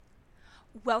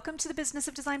Welcome to the Business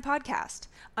of Design podcast.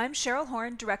 I'm Cheryl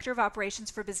Horn, Director of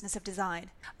Operations for Business of Design.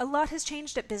 A lot has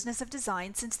changed at Business of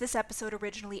Design since this episode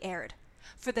originally aired.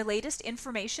 For the latest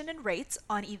information and rates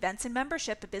on events and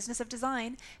membership at Business of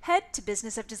Design, head to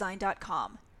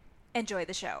businessofdesign.com. Enjoy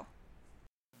the show.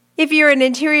 If you're an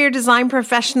interior design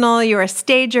professional, you're a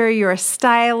stager, you're a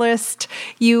stylist,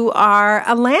 you are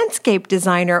a landscape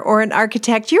designer or an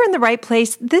architect, you're in the right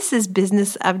place. This is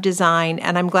Business of Design,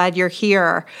 and I'm glad you're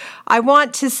here. I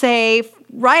want to say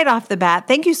right off the bat,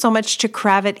 thank you so much to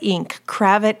Kravet Inc.,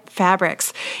 Kravet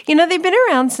Fabrics. You know, they've been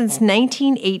around since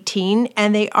 1918,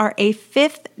 and they are a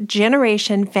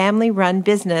fifth-generation family-run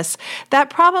business. That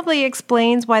probably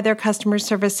explains why their customer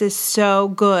service is so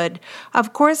good.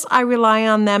 Of course, I rely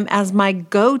on them as my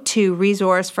go-to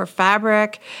resource for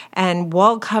fabric and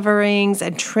wall coverings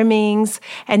and trimmings,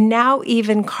 and now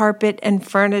even carpet and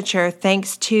furniture,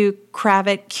 thanks to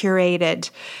Kravet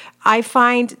Curated. I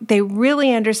find they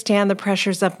really understand the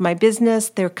pressures of my business.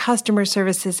 Their customer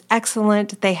service is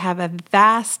excellent. They have a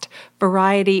vast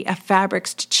variety of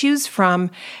fabrics to choose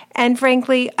from. And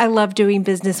frankly, I love doing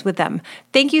business with them.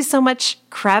 Thank you so much,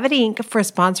 Kravet Inc., for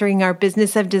sponsoring our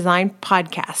Business of Design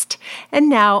podcast. And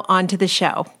now on to the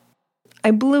show.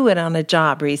 I blew it on a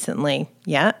job recently.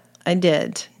 Yeah, I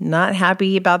did. Not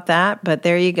happy about that, but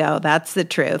there you go. That's the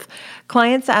truth.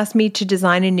 Clients asked me to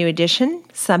design a new edition,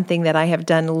 something that I have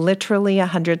done literally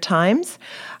 100 times.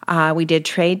 We did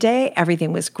trade day.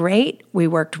 Everything was great. We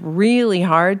worked really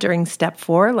hard during step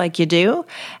 4, like you do.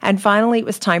 And finally, it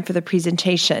was time for the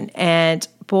presentation. And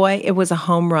boy, it was a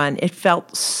home run. It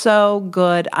felt so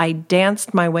good. I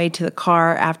danced my way to the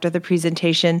car after the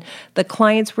presentation. The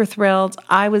clients were thrilled.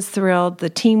 I was thrilled. The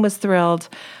team was thrilled.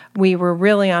 We were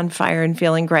really on fire and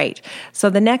feeling great. So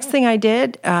the next thing I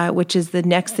did, which is the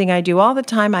next thing I do all the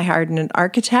time, I hired an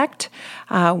architect,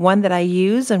 one that I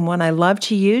use and one I love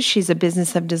to use. She's a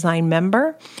Business of Design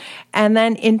member. And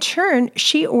then in turn,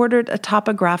 she ordered a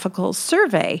topographical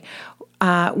survey,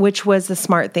 which was a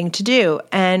smart thing to do.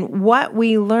 And what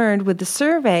we learned with the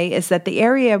survey is that the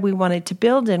area we wanted to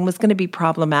build in was going to be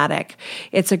problematic.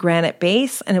 It's a granite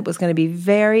base, and it was going to be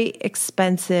very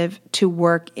expensive to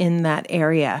work in that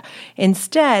area.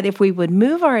 Instead, if we would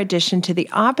move our addition to the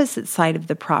opposite side of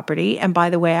the property, and by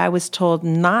the way, I was told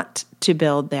not to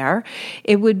build there,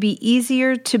 it would be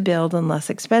easier to build and less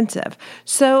expensive.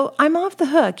 So I'm off the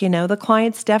hook. You know, the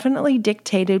clients definitely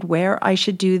dictated where I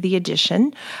should do the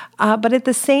addition. But at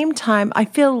the same time, I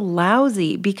feel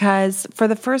lousy because for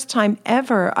the first time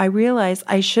ever, I realized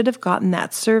I should have gotten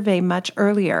that survey much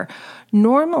earlier.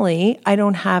 Normally, I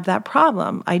don't have that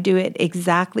problem. I do it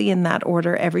exactly in that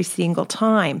order every single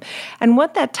time. And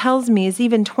what that tells me is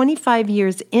even 25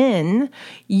 years in,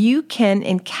 you can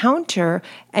encounter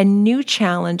a new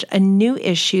challenge, a new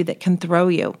issue that can throw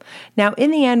you. Now,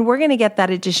 in the end, we're going to get that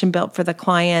addition built for the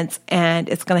clients, and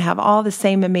it's going to have all the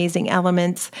same amazing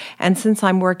elements. And since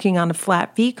I'm working on a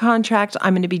flat fee contract,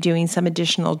 I'm going to be doing some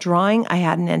additional drawing I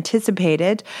hadn't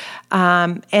anticipated.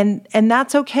 And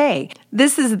that's okay.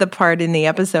 This is the part in the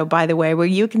episode, by the way, where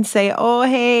you can say, oh,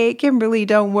 hey, Kimberly,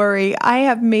 don't worry. I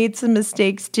have made some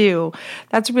mistakes too.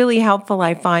 That's really helpful,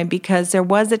 I find, because there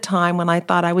was a time when I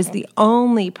thought I was the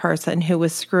only person who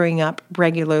was screwing up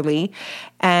regularly.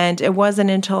 And it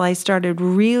wasn't until I started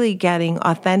really getting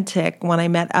authentic when I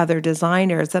met other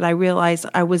designers that I realized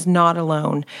I was not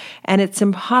alone. And it's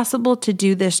impossible to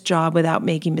do this job without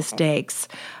making mistakes.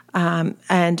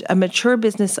 And a mature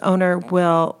business owner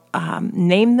will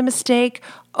name the mistake,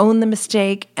 own the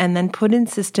mistake, and then put in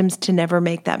systems to never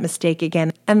make that mistake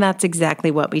again. And that's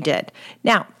exactly what we did.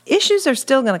 Now, issues are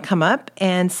still going to come up,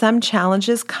 and some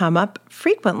challenges come up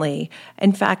frequently.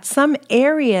 In fact, some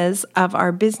areas of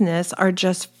our business are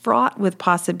just fraught with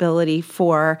possibility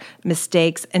for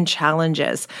mistakes and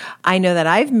challenges. I know that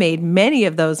I've made many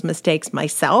of those mistakes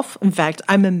myself. In fact,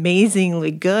 I'm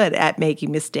amazingly good at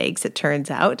making mistakes, it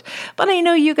turns out. But I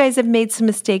know you guys have made some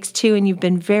mistakes too, and you've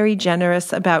been very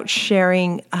generous about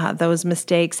sharing those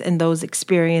mistakes and those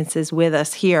experiences with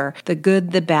us here, the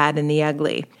good, the bad, and the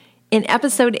ugly. In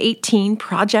episode 18,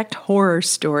 Project Horror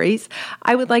Stories,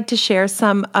 I would like to share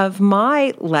some of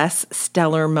my less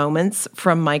stellar moments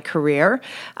from my career,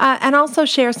 and also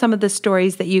share some of the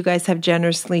stories that you guys have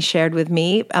generously shared with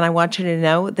me. And I want you to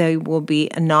know they will be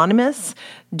anonymous.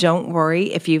 Don't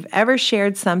worry. If you've ever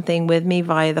shared something with me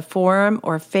via the forum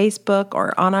or Facebook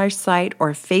or on our site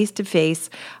or face-to-face,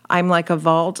 I'm like a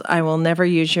vault. I will never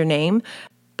use your name.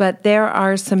 But there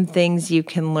are some things you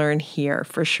can learn here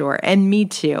for sure, and me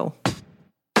too.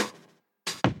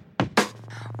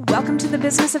 Welcome to the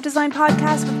Business of Design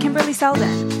podcast with Kimberly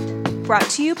Selden. Brought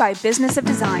to you by Business of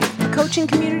Design, a coaching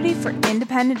community for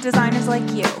independent designers like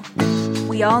you.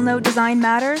 We all know design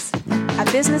matters.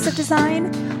 At Business of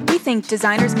Design, we think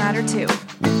designers matter too.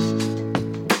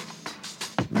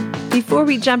 Before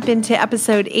we jump into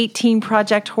episode 18,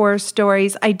 Project Horror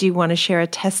Stories, I do want to share a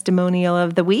testimonial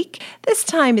of the week. This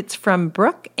time it's from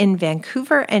Brooke in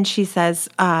Vancouver, and she says,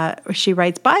 she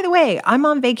writes, "By the way, I'm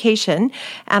on vacation,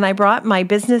 and I brought my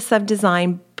Business of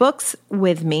Design books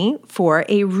with me for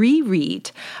a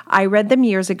reread. I read them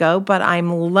years ago, but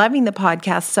I'm loving the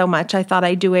podcast so much, I thought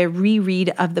I'd do a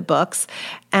reread of the books.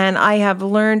 And I have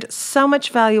learned so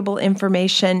much valuable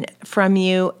information from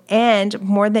you. And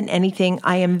more than anything,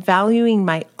 I am valuing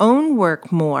my own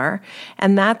work more.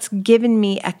 And that's given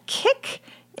me a kick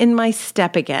in my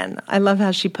step again." I love how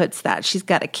she puts that. She's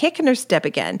got a kick in her step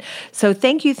again. So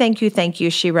thank you,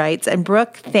 she writes. And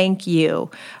Brooke, thank you.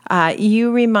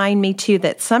 You remind me too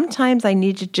that sometimes I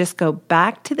need to just go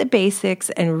back to the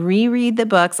basics and reread the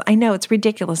books. I know it's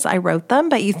ridiculous. I wrote them,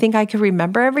 but you think I could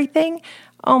remember everything?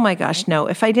 Oh my gosh, no.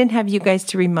 If I didn't have you guys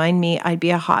to remind me, I'd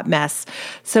be a hot mess.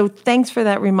 So thanks for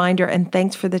that reminder, and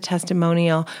thanks for the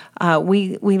testimonial.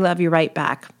 We love you right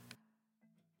back.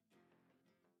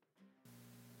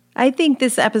 I think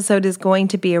this episode is going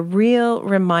to be a real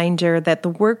reminder that the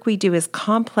work we do is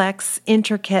complex,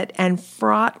 intricate, and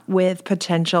fraught with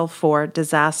potential for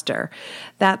disaster.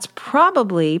 That's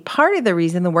probably part of the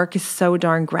reason the work is so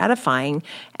darn gratifying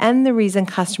and the reason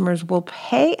customers will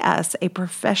pay us a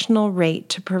professional rate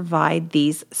to provide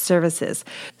these services.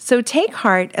 So take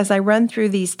heart as I run through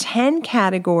these 10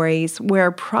 categories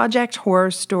where project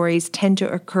horror stories tend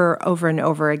to occur over and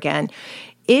over again.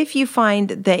 If you find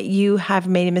that you have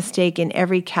made a mistake in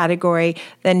every category,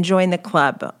 then join the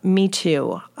club. Me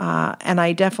too. And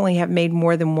I definitely have made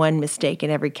more than one mistake in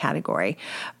every category.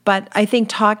 But I think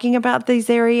talking about these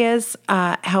areas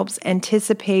helps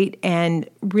anticipate and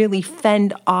really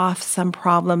fend off some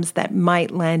problems that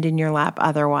might land in your lap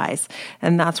otherwise.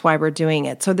 And that's why we're doing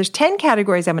it. So there's 10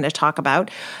 categories I'm going to talk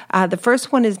about. The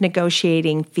first one is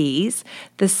negotiating fees.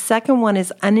 The second one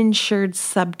is uninsured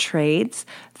subtrades.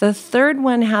 The third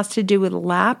one has to do with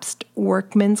lapsed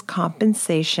workman's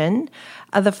compensation.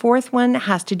 The fourth one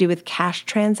has to do with cash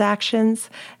transactions.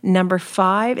 Number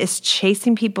 5 is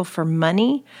chasing people for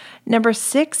money. Number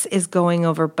 6 is going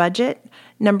over budget.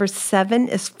 Number 7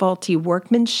 is faulty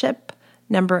workmanship.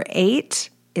 Number 8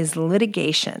 is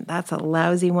litigation. That's a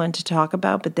lousy one to talk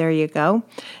about, but there you go.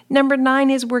 Number 9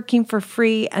 is working for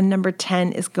free, and number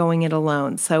 10 is going it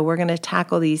alone. So we're going to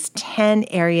tackle these 10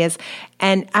 areas.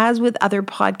 And as with other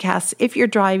podcasts, if you're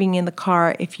driving in the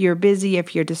car, if you're busy,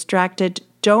 if you're distracted,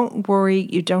 don't worry.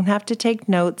 You don't have to take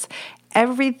notes.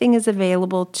 Everything is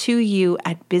available to you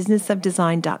at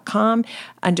businessofdesign.com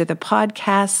under the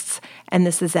podcasts. And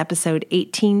this is episode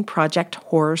 18, Project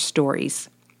Horror Stories.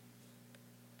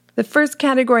 The first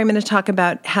category I'm going to talk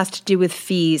about has to do with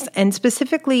fees, and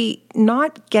specifically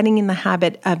not getting in the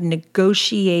habit of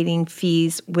negotiating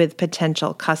fees with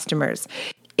potential customers.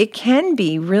 It can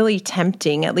be really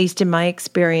tempting, at least in my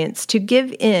experience, to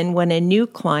give in when a new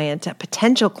client, a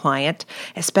potential client,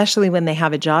 especially when they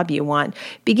have a job you want,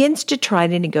 begins to try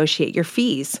to negotiate your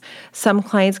fees. Some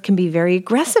clients can be very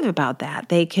aggressive about that.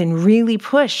 They can really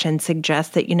push and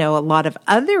suggest that, a lot of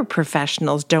other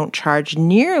professionals don't charge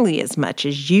nearly as much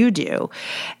as you do.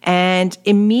 And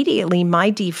immediately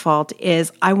my default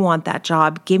is, I want that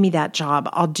job. Give me that job.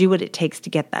 I'll do what it takes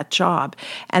to get that job.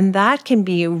 And that can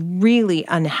be really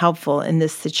unhelpful in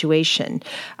this situation.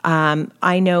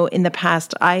 I know in the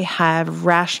past I have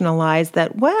rationalized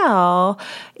that,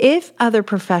 if other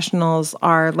professionals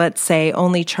are, let's say,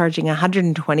 only charging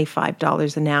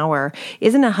 $125 an hour,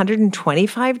 isn't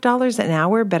 $125 an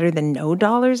hour better than no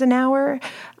dollars an hour?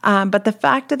 But the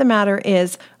fact of the matter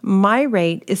is my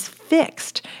rate is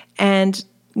fixed. And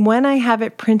when I have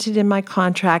it printed in my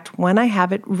contract, when I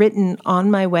have it written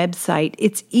on my website,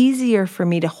 it's easier for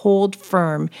me to hold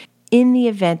firm in the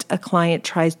event a client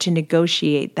tries to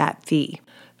negotiate that fee.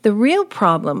 The real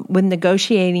problem with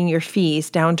negotiating your fees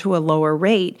down to a lower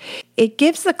rate, it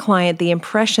gives the client the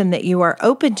impression that you are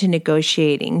open to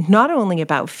negotiating, not only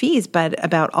about fees, but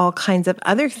about all kinds of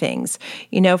other things.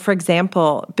 For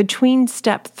example, between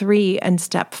step 3 and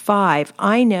step 5,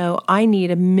 I know I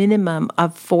need a minimum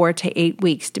of 4 to 8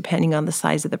 weeks, depending on the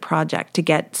size of the project, to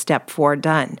get step 4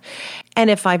 done.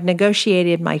 And if I've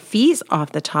negotiated my fees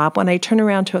off the top, when I turn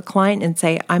around to a client and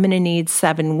say, I'm going to need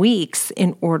 7 weeks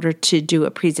in order to do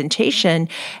a presentation,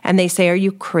 and they say, are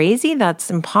you crazy?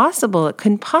 That's impossible. It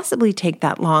couldn't possibly take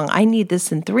that long. I need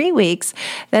this in 3 weeks.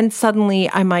 Then suddenly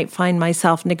I might find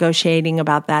myself negotiating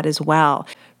about that as well.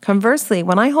 Conversely,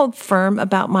 when I hold firm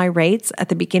about my rates at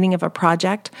the beginning of a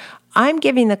project, I'm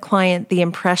giving the client the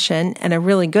impression, and a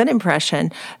really good impression,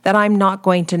 that I'm not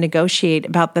going to negotiate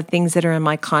about the things that are in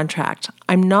my contract.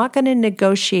 I'm not going to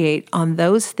negotiate on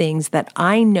those things that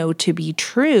I know to be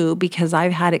true because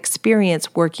I've had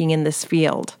experience working in this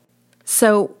field.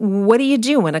 So what do you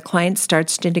do when a client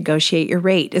starts to negotiate your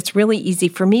rate? It's really easy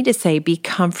for me to say, be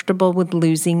comfortable with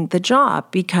losing the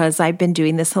job, because I've been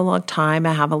doing this a long time.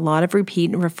 I have a lot of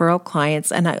repeat and referral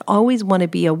clients, and I always want to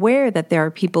be aware that there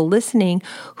are people listening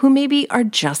who maybe are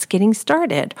just getting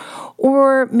started,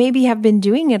 or maybe have been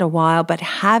doing it a while but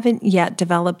haven't yet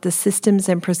developed the systems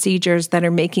and procedures that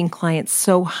are making clients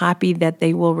so happy that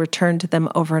they will return to them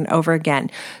over and over again.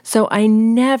 So I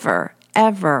never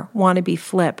ever want to be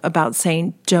flip about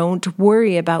saying, don't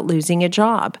worry about losing a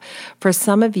job. For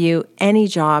some of you, any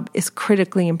job is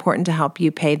critically important to help you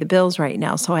pay the bills right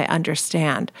now, so I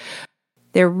understand.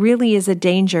 There really is a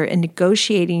danger in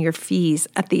negotiating your fees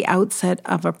at the outset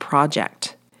of a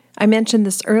project. I mentioned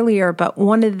this earlier, but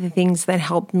one of the things that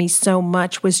helped me so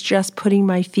much was just putting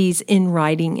my fees in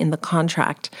writing in the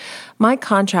contract. My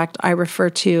contract I refer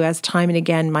to as, time and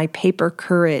again, my paper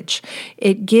courage.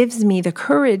 It gives me the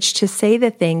courage to say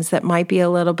the things that might be a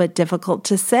little bit difficult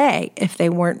to say if they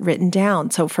weren't written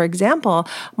down. So, for example,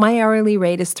 my hourly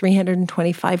rate is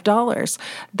 $325.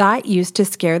 That used to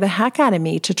scare the heck out of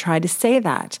me to try to say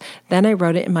that. Then I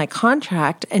wrote it in my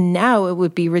contract, and now it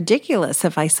would be ridiculous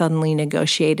if I suddenly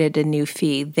negotiated a new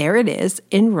fee. There it is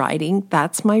in writing.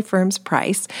 That's my firm's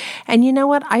price. And you know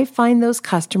what? I find those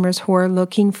customers who are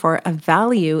looking for a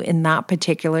value in that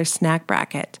particular snack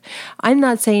bracket. I'm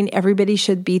not saying everybody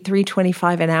should be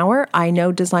 $325 an hour. I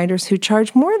know designers who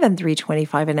charge more than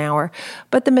 $325 an hour,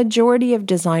 but the majority of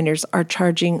designers are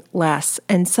charging less,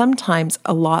 and sometimes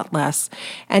a lot less.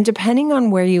 And depending on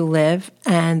where you live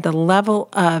and the level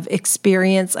of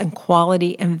experience and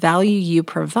quality and value you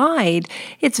provide,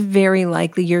 it's very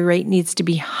likely your rate needs to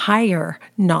be higher,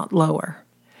 not lower.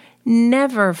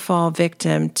 Never fall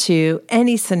victim to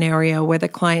any scenario where the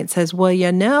client says, well,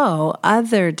 you know,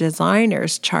 other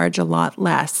designers charge a lot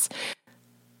less.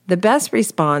 The best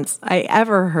response I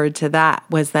ever heard to that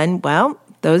was then, well,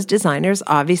 those designers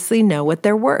obviously know what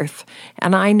they're worth,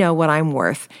 and I know what I'm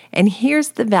worth. And here's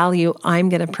the value I'm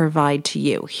going to provide to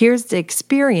you. Here's the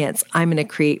experience I'm going to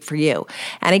create for you.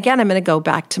 And again, I'm going to go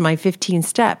back to my 15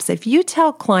 steps. If you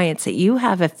tell clients that you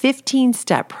have a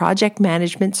 15-step project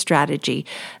management strategy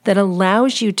that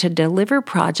allows you to deliver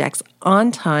projects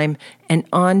on time and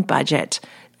on budget,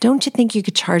 don't you think you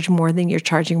could charge more than you're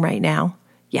charging right now?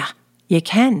 Yeah, you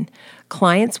can.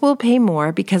 Clients will pay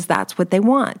more because that's what they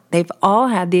want. They've all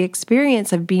had the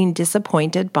experience of being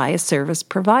disappointed by a service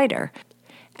provider.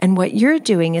 And what you're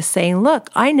doing is saying, look,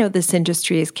 I know this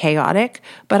industry is chaotic,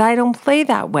 but I don't play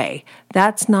that way.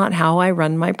 That's not how I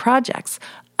run my projects.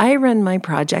 I run my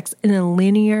projects in a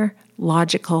linear,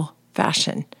 logical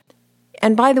fashion.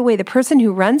 And by the way, the person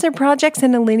who runs their projects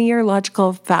in a linear,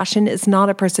 logical fashion is not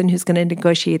a person who's going to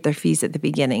negotiate their fees at the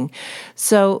beginning.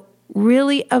 So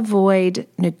really avoid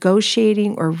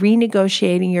negotiating or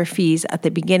renegotiating your fees at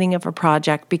the beginning of a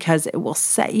project, because it will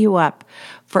set you up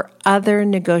for other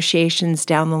negotiations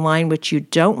down the line, which you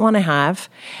don't want to have.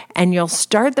 And you'll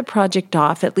start the project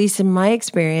off, at least in my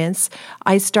experience,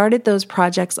 I started those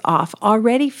projects off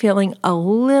already feeling a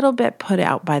little bit put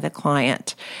out by the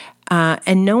client.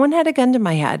 And no one had a gun to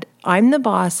my head. I'm the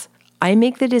boss. I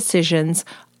make the decisions.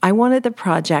 I wanted the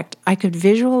project. I could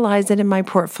visualize it in my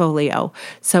portfolio.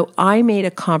 So I made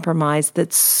a compromise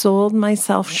that sold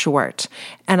myself short,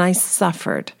 and I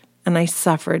suffered. And I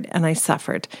suffered and I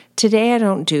suffered. Today, I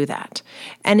don't do that.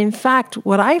 And in fact,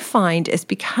 what I find is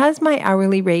because my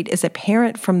hourly rate is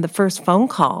apparent from the first phone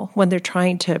call when they're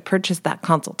trying to purchase that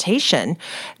consultation,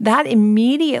 that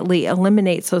immediately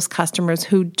eliminates those customers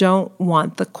who don't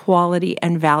want the quality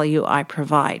and value I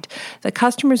provide. The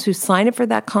customers who sign up for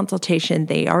that consultation,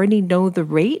 they already know the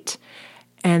rate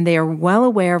and they are well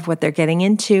aware of what they're getting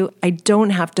into. I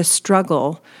don't have to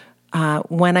struggle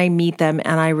when I meet them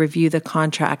and I review the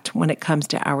contract when it comes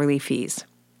to hourly fees.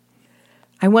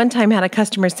 I one time had a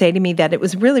customer say to me that it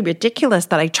was really ridiculous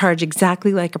that I charge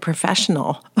exactly like a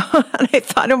professional. And I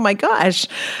thought, oh my gosh,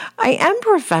 I am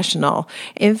professional.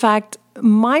 In fact,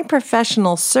 my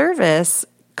professional service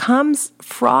comes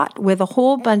fraught with a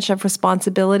whole bunch of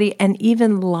responsibility and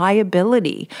even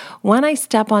liability. When I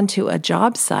step onto a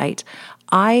job site,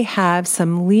 I have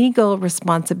some legal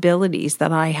responsibilities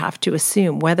that I have to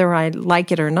assume, whether I like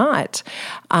it or not.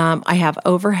 I have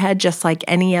overhead just like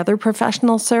any other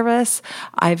professional service.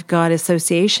 I've got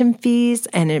association fees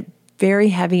and very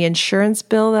heavy insurance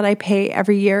bill that I pay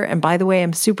every year. And by the way,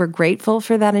 I'm super grateful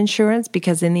for that insurance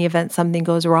because in the event something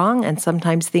goes wrong, and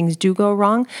sometimes things do go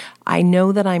wrong, I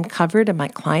know that I'm covered and my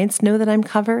clients know that I'm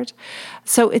covered.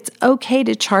 So it's okay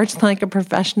to charge like a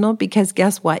professional because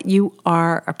guess what? You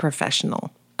are a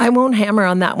professional. I won't hammer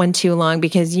on that one too long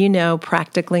because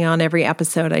practically on every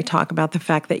episode I talk about the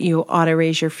fact that you ought to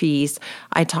raise your fees.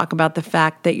 I talk about the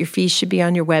fact that your fees should be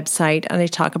on your website, and I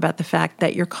talk about the fact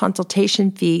that your consultation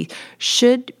fee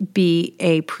should be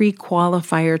a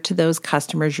pre-qualifier to those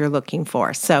customers you're looking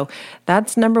for. So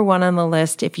that's number one on the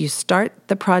list. If you start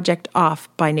the project off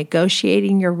by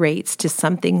negotiating your rates to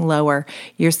something lower,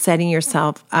 you're setting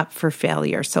yourself up for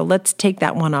failure. So let's take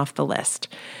that one off the list.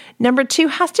 Number two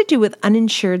has to do with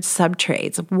uninsured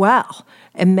subtrades. Well,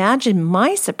 imagine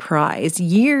my surprise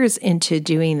years into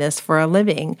doing this for a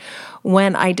living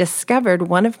when I discovered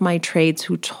one of my trades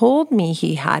who told me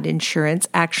he had insurance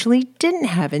actually didn't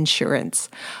have insurance.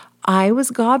 I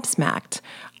was gobsmacked.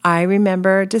 I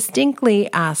remember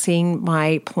distinctly asking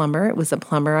my plumber, it was a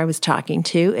plumber I was talking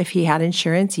to, if he had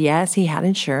insurance. Yes, he had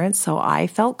insurance. So I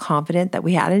felt confident that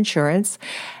we had insurance.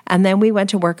 And then we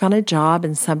went to work on a job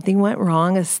and something went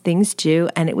wrong, as things do.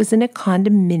 And it was in a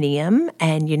condominium.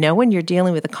 And when you're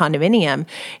dealing with a condominium,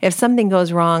 if something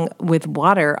goes wrong with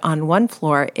water on one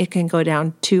floor, it can go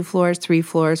down 2 floors, 3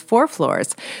 floors, 4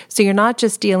 floors. So you're not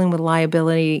just dealing with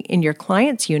liability in your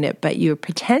client's unit, but you're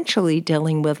potentially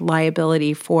dealing with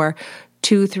liability for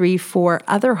 2, 3, 4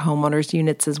 other homeowners'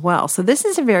 units as well. So this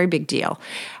is a very big deal.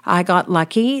 I got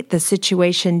lucky. The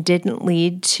situation didn't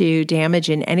lead to damage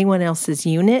in anyone else's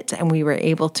unit, and we were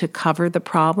able to cover the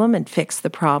problem and fix the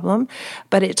problem.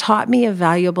 But it taught me a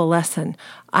valuable lesson.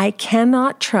 I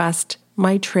cannot trust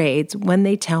my trades when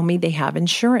they tell me they have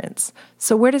insurance.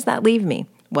 So where does that leave me?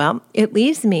 Well, it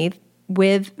leaves me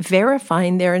with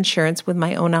verifying their insurance with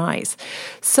my own eyes.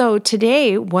 So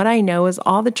today, what I know is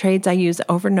all the trades I use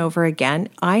over and over again,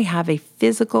 I have a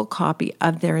physical copy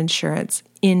of their insurance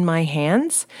in my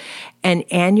hands. And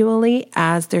annually,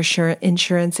 as their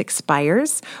insurance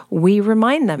expires, we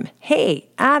remind them, hey,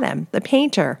 Adam, the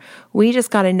painter, we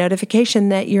just got a notification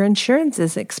that your insurance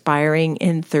is expiring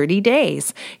in 30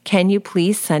 days. Can you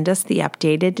please send us the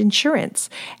updated insurance?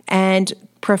 And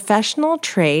professional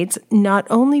trades not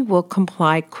only will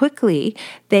comply quickly,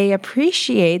 they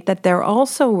appreciate that they're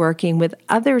also working with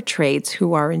other trades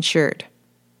who are insured.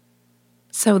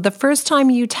 So the first time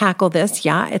you tackle this,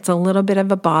 it's a little bit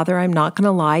of a bother. I'm not going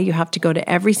to lie. You have to go to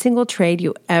every single trade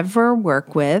you ever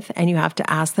work with, and you have to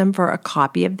ask them for a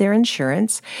copy of their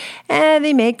insurance. And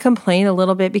they may complain a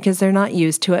little bit because they're not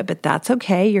used to it, but that's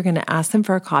okay. You're going to ask them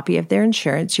for a copy of their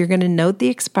insurance. You're going to note the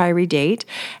expiry date,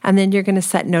 and then you're going to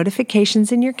set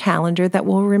notifications in your calendar that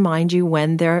will remind you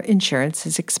when their insurance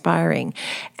is expiring.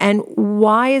 And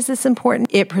why is this important?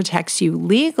 It protects you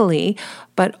legally,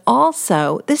 but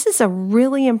also this is a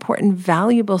really important,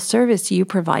 valuable service you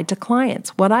provide to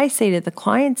clients. What I say to the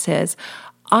clients is,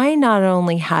 I not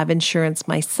only have insurance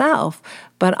myself,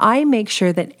 but I make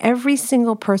sure that every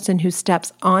single person who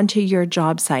steps onto your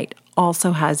job site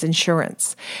also has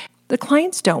insurance. The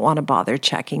clients don't want to bother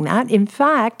checking that. In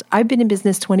fact, I've been in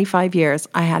business 25 years.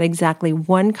 I had exactly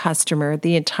one customer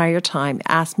the entire time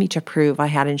ask me to prove I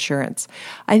had insurance.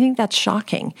 I think that's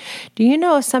shocking. Do you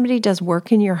know if somebody does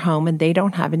work in your home and they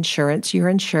don't have insurance, your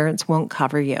insurance won't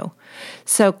cover you?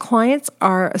 So clients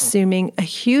are assuming a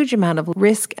huge amount of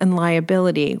risk and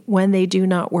liability when they do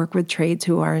not work with trades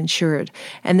who are insured.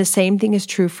 And the same thing is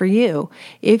true for you.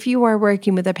 If you are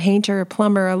working with a painter, a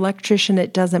plumber, electrician,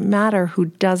 it doesn't matter, who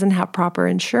doesn't have proper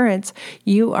insurance,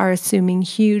 you are assuming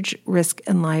huge risk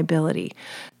and liability.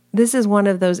 This is one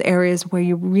of those areas where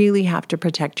you really have to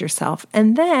protect yourself.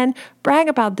 And then brag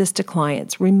about this to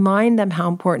clients. Remind them how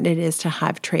important it is to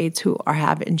have trades who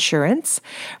have insurance.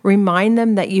 Remind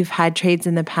them that you've had trades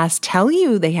in the past tell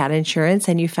you they had insurance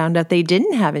and you found out they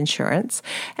didn't have insurance.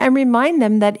 And remind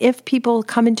them that if people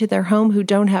come into their home who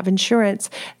don't have insurance,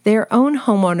 their own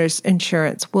homeowner's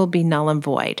insurance will be null and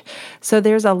void. So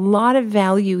there's a lot of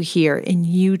value here in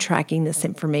you tracking this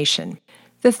information.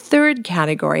 The third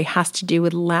category has to do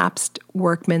with lapsed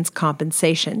workman's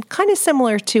compensation, kind of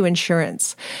similar to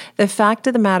insurance. The fact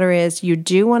of the matter is you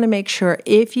do want to make sure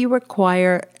if you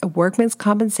require a workman's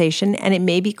compensation, and it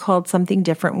may be called something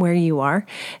different where you are,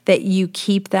 that you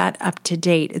keep that up to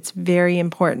date. It's very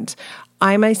important.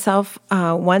 I myself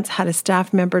once had a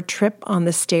staff member trip on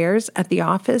the stairs at the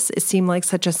office. It seemed like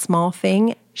such a small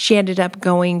thing. She ended up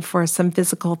going for some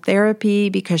physical therapy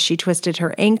because she twisted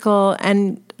her ankle,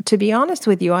 and to be honest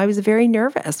with you, I was very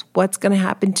nervous. What's going to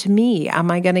happen to me?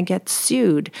 Am I going to get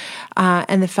sued?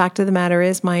 And the fact of the matter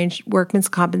is my workman's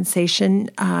compensation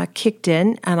kicked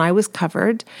in and I was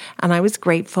covered and I was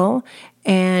grateful.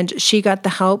 And she got the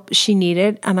help she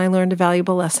needed, and I learned a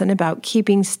valuable lesson about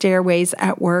keeping stairways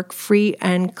at work free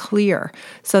and clear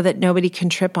so that nobody can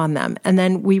trip on them. And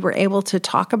then we were able to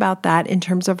talk about that in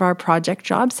terms of our project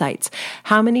job sites.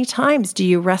 How many times do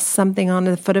you rest something on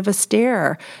the foot of a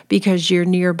stair because you're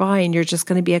nearby and you're just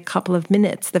going to be a couple of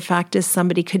minutes? The fact is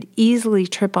somebody could easily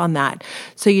trip on that.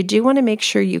 So you do want to make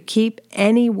sure you keep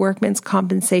any workman's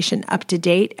compensation up to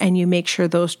date, and you make sure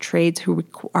those trades who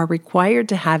are required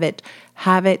to have it,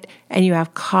 and you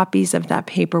have copies of that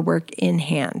paperwork in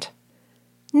hand.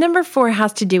 Number 4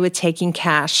 has to do with taking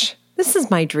cash. This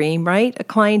is my dream, right? A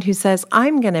client who says,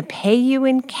 I'm going to pay you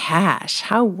in cash.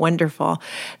 How wonderful.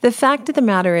 The fact of the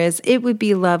matter is, it would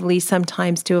be lovely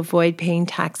sometimes to avoid paying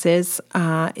taxes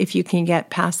if you can get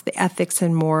past the ethics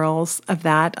and morals of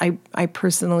that. I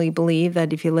personally believe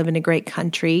that if you live in a great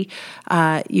country,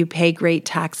 you pay great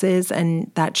taxes, and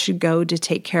that should go to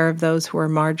take care of those who are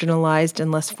marginalized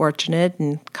and less fortunate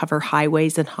and cover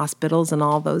highways and hospitals and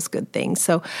all those good things.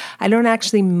 So I don't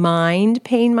actually mind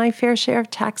paying my fair share of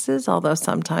taxes, although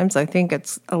sometimes I think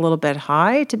it's a little bit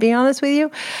high, to be honest with you.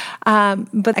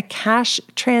 But a cash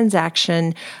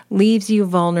transaction leaves you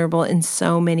vulnerable in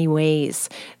so many ways.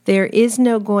 There is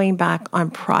no going back on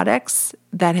products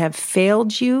that have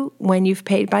failed you when you've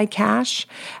paid by cash.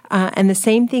 And the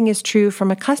same thing is true from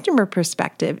a customer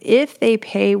perspective. If they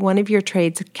pay one of your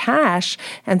trades cash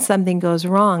and something goes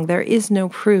wrong, there is no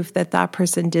proof that that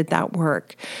person did that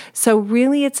work. So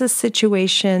really, it's a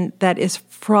situation that is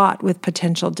fraught with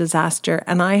potential disaster.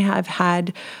 And I have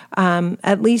had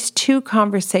at least 2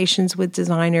 conversations with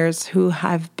designers who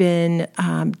have been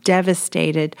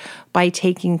devastated by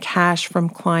taking cash from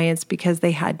clients because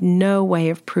they had no way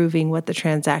of proving what the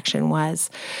transaction was.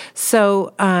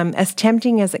 So as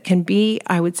tempting as it can be,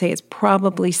 I would say it's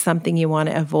probably something you want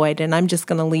to avoid. And I'm just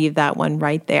going to leave that one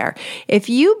right there. If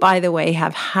you, by the way,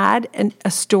 have had a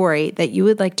story that you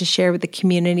would like to share with the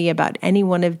community about any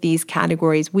one of these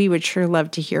categories, we would sure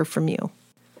love to hear from you.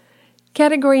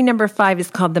 Category number 5 is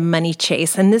called the money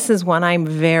chase, and this is one I'm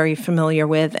very familiar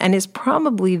with and is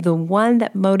probably the one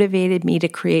that motivated me to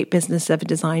create Business of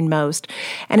Design most,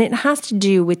 and it has to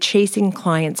do with chasing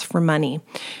clients for money.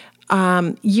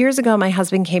 Years ago, my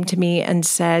husband came to me and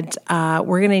said,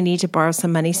 we're going to need to borrow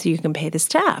some money so you can pay the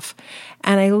staff.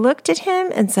 And I looked at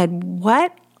him and said,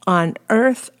 what on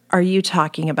earth are you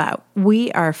talking about? We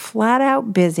are flat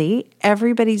out busy.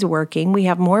 Everybody's working. We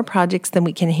have more projects than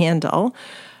we can handle.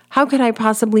 How could I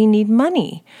possibly need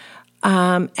money?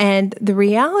 And the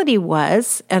reality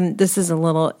was, and this is a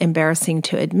little embarrassing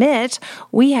to admit,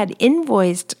 we had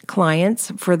invoiced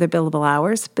clients for their billable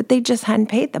hours, but they just hadn't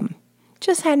paid them.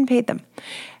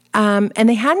 And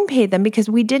they hadn't paid them because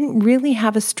we didn't really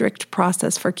have a strict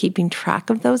process for keeping track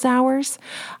of those hours,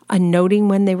 noting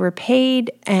when they were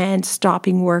paid and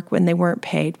stopping work when they weren't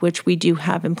paid, which we do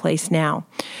have in place now.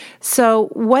 So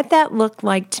what that looked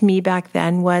like to me back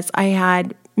then was I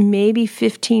had maybe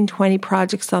 15, 20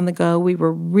 projects on the go. We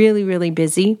were really, really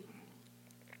busy.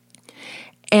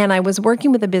 And I was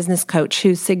working with a business coach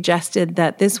who suggested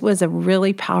that this was a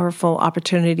really powerful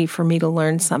opportunity for me to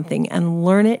learn something and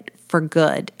learn it for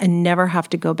good and never have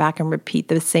to go back and repeat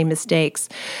the same mistakes.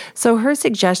 So her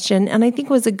suggestion, and I think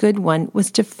was a good one, was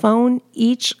to phone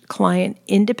each client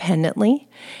independently,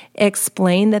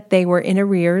 explain that they were in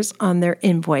arrears on their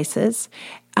invoices,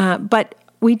 but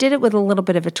we did it with a little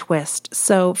bit of a twist.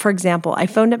 So, for example, I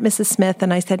phoned up Mrs. Smith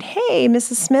and I said, hey,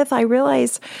 Mrs. Smith, I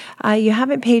realize you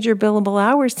haven't paid your billable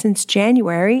hours since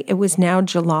January. It was now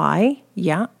July.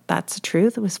 Yeah, that's the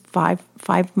truth. It was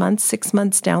 5 months, 6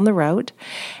 months down the road.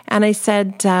 And I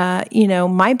said,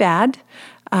 my bad.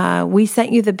 We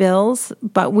sent you the bills,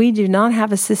 but we do not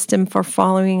have a system for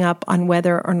following up on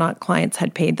whether or not clients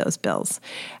had paid those bills.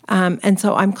 And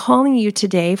so I'm calling you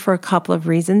today for a couple of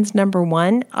reasons. Number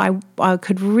one, I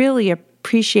could really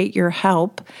appreciate your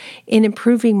help in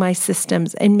improving my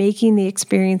systems and making the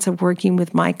experience of working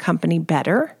with my company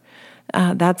better.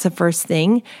 That's the first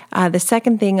thing. The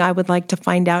second thing, I would like to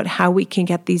find out how we can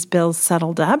get these bills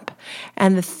settled up.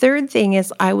 And the third thing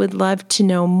is I would love to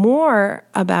know more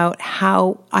about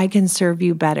how I can serve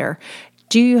you better.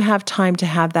 Do you have time to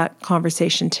have that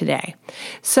conversation today?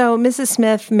 So Mrs.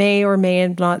 Smith may or may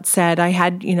have not said, I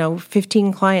had,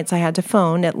 15 clients I had to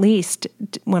phone at least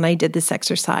when I did this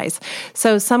exercise.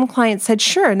 So some clients said,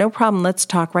 sure, no problem, let's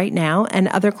talk right now. And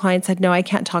other clients said, no, I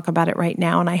can't talk about it right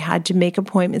now. And I had to make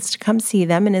appointments to come see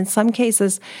them. And in some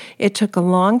cases, it took a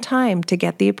long time to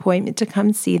get the appointment to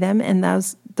come see them. And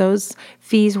Those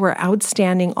fees were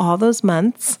outstanding all those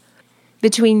months.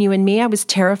 Between you and me, I was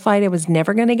terrified I was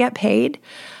never going to get paid.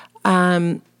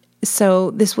 So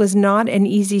this was not an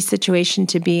easy situation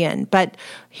to be in. But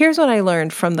here's what I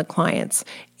learned from the clients.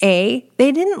 A,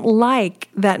 they didn't like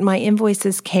that my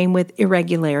invoices came with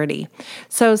irregularity.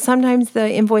 So sometimes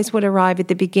the invoice would arrive at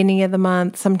the beginning of the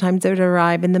month. Sometimes it would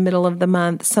arrive in the middle of the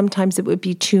month. Sometimes it would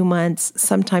be 2 months.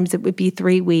 Sometimes it would be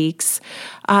 3 weeks.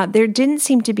 There didn't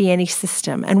seem to be any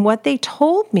system. And what they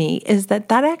told me is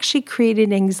that actually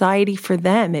created anxiety for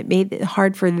them. It made it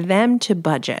hard for them to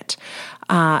budget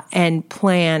and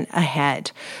plan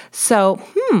ahead. So,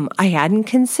 I hadn't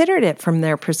considered it from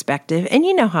their perspective. And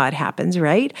you know how it happens,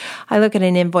 right? I look at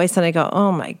an invoice and I go,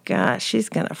 oh my gosh, she's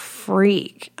going to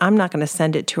freak. I'm not going to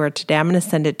send it to her today. I'm going to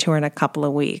send it to her in a couple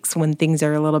of weeks when things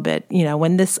are a little bit,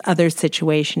 when this other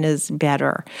situation is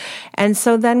better. And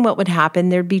so then what would happen?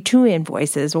 There'd be 2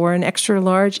 invoices or an extra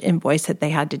large invoice that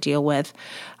they had to deal with.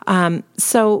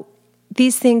 So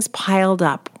these things piled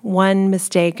up, one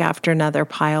mistake after another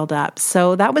piled up.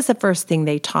 So that was the first thing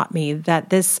they taught me, that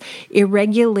this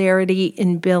irregularity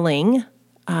in billing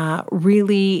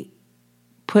really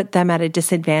put them at a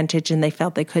disadvantage and they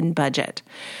felt they couldn't budget.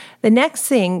 The next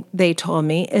thing they told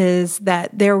me is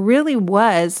that there really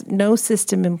was no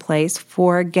system in place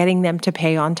for getting them to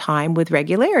pay on time with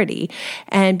regularity.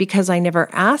 And because I never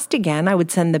asked again, I would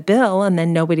send the bill and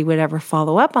then nobody would ever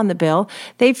follow up on the bill.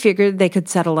 They figured they could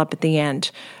settle up at the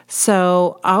end.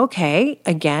 So, okay,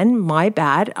 again, my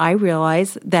bad. I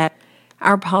realized that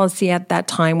our policy at that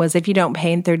time was if you don't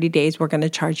pay in 30 days, we're going to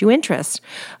charge you interest.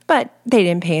 But they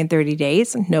didn't pay in 30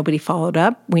 days. Nobody followed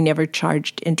up. We never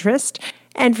charged interest.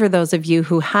 And for those of you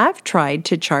who have tried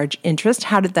to charge interest,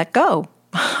 how did that go?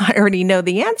 I already know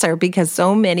the answer because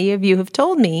so many of you have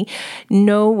told me,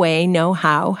 no way, no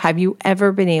how have you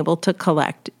ever been able to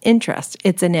collect interest.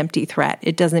 It's an empty threat.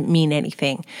 It doesn't mean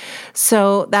anything.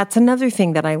 So that's another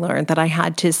thing that I learned, that I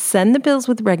had to send the bills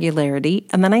with regularity,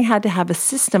 and then I had to have a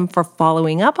system for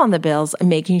following up on the bills and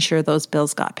making sure those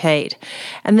bills got paid.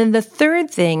 And then the third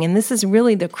thing, and this is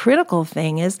really the critical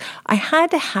thing, is I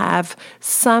had to have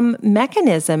some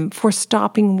mechanism for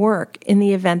stopping work in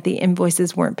the event the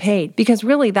invoices weren't paid, because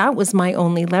really that was my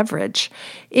only leverage.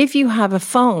 If you have a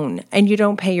phone and you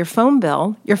don't pay your phone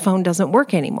bill, your phone doesn't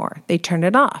work anymore. They turn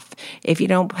it off. If you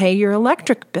don't pay your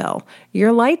electric bill,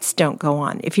 your lights don't go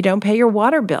on. If you don't pay your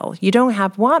water bill, you don't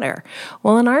have water.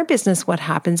 Well, in our business, what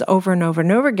happens over and over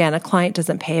and over again, a client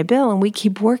doesn't pay a bill and we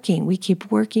keep working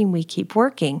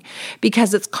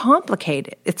because it's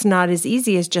complicated. It's not as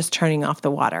easy as just turning off the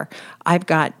water. I've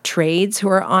got trades who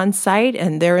are on site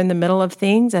and they're in the middle of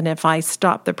things. And if I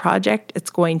stop the project, it's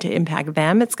going to impact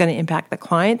them. It's going to impact the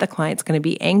client. The client's going to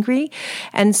be angry.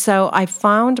 And so I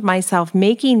found myself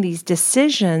making these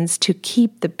decisions to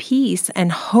keep the peace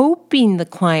and hoping the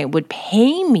client would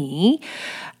pay me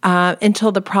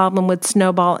until the problem would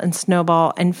snowball.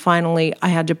 And finally, I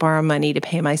had to borrow money to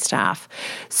pay my staff.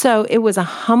 So it was a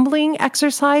humbling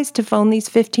exercise to phone these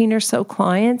 15 or so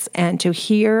clients and to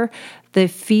hear the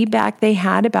feedback they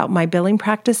had about my billing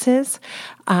practices.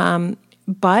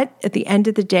 But at the end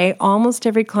of the day, almost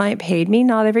every client paid me.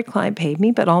 Not every client paid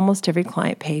me, but almost every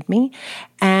client paid me.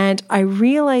 And I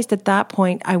realized at that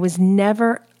point, I was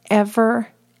never, ever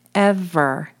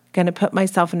going to put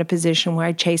myself in a position where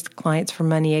I chase clients for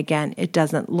money again. It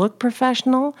doesn't look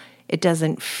professional. It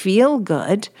doesn't feel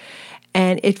good.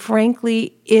 And it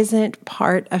frankly isn't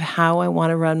part of how I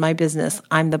want to run my business.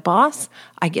 I'm the boss.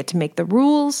 I get to make the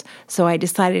rules. So I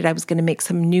decided I was going to make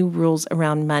some new rules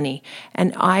around money.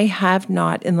 And I have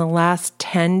not in the last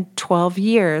 10, 12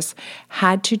 years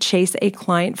had to chase a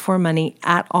client for money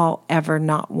at all, ever,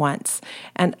 not once.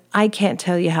 And I can't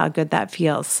tell you how good that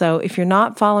feels. So if you're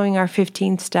not following our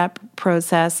 15-step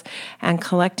process and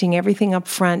collecting everything up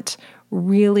front,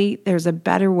 really, there's a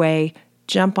better way.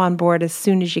 Jump on board as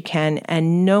soon as you can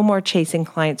and no more chasing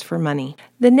clients for money.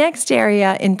 The next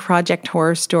area in Project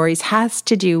Horror Stories has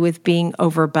to do with being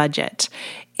over budget.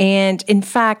 And in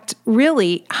fact,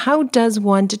 really, how does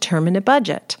one determine a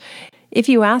budget? If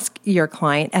you ask your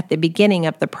client at the beginning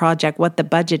of the project what the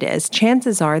budget is,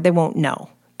 chances are they won't know.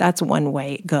 That's one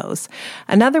way it goes.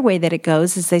 Another way that it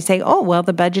goes is they say, oh, well,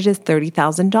 the budget is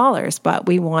 $30,000, but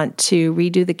we want to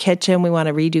redo the kitchen. We want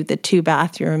to redo the 2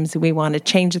 bathrooms. We want to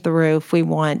change the roof. We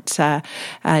want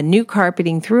new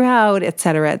carpeting throughout, et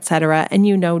cetera, et cetera. And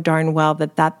you know darn well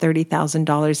that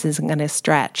 $30,000 isn't going to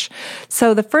stretch.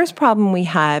 So the first problem we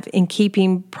have in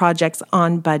keeping projects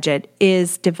on budget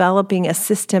is developing a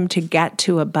system to get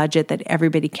to a budget that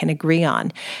everybody can agree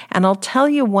on. And I'll tell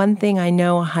you one thing I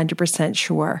know 100%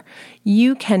 sure.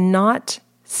 You cannot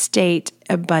state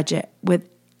a budget with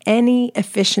any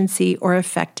efficiency or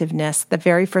effectiveness the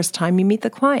very first time you meet the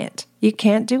client. You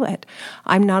can't do it.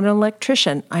 I'm not an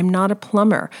electrician. I'm not a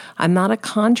plumber. I'm not a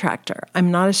contractor. I'm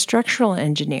not a structural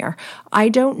engineer. I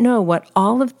don't know what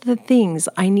all of the things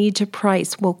I need to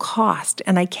price will cost,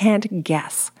 and I can't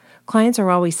guess. Clients are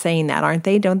always saying that, aren't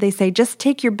they? Don't they say, just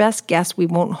take your best guess, we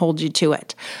won't hold you to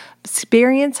it.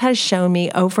 Experience has shown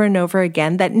me over and over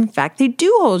again that, in fact, they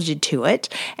do hold you to it,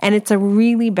 and it's a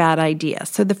really bad idea.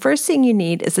 So the first thing you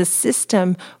need is a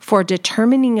system for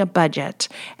determining a budget,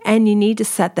 and you need to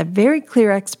set the very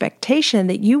clear expectation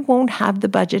that you won't have the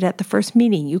budget at the first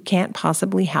meeting. You can't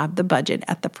possibly have the budget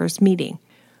at the first meeting.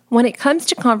 When it comes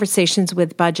to conversations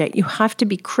with budget, you have to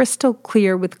be crystal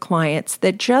clear with clients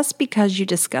that just because you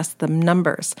discuss the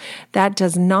numbers, that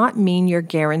does not mean you're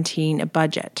guaranteeing a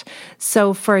budget.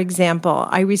 So, for example,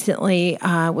 I recently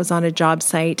was on a job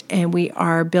site and we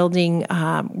are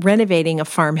renovating a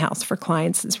farmhouse for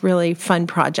clients. It's a really fun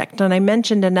project. And I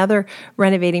mentioned another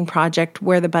renovating project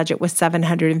where the budget was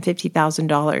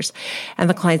 $750,000. And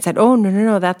the client said, oh,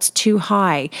 no, that's too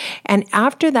high. And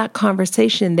after that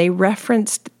conversation, they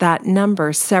referenced that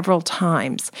number several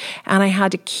times. And I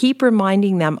had to keep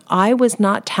reminding them, I was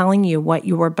not telling you what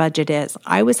your budget is.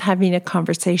 I was having a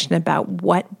conversation about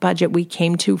what budget we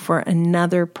came to for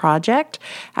another project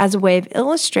as a way of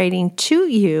illustrating to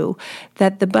you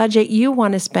that the budget you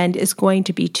want to spend is going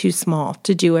to be too small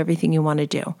to do everything you want to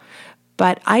do.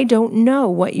 But I don't know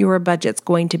what your budget's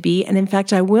going to be. And in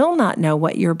fact, I will not know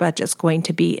what your budget's going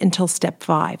to be until step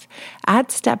 5.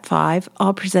 At step 5,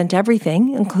 I'll present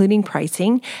everything, including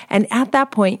pricing. And at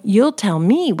that point, you'll tell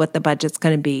me what the budget's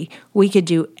going to be. We could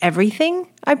do everything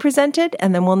I presented,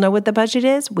 and then we'll know what the budget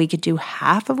is. We could do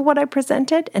half of what I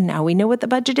presented, and now we know what the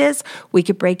budget is. We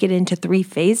could break it into 3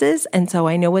 phases, and so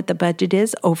I know what the budget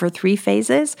is over 3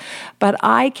 phases. But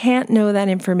I can't know that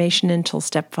information until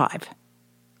step 5.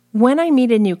 When I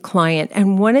meet a new client,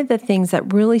 and one of the things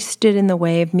that really stood in the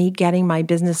way of me getting my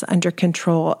business under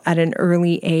control at an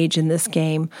early age in this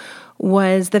game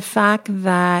was the fact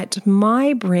that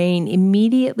my brain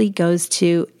immediately goes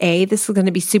to, this is going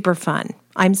to be super fun.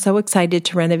 I'm so excited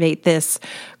to renovate this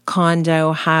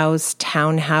condo, house,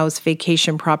 townhouse,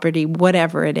 vacation property,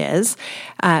 whatever it is.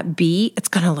 B, it's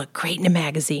going to look great in a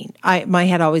magazine. My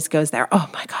head always goes there. Oh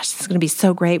my gosh, this is going to be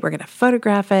so great. We're going to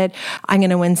photograph it. I'm going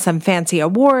to win some fancy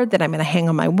award that I'm going to hang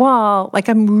on my wall. Like,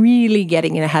 I'm really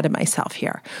getting ahead of myself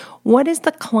here. What is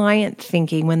the client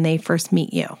thinking when they first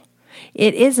meet you?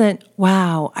 It isn't,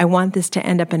 wow, I want this to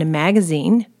end up in a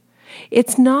magazine.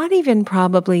 It's not even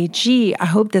probably, gee, I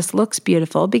hope this looks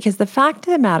beautiful, because the fact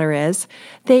of the matter is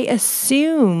they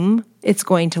assume it's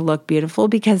going to look beautiful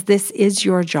because this is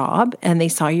your job and they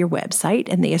saw your website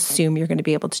and they assume you're going to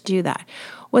be able to do that.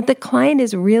 What the client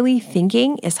is really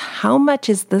thinking is, how much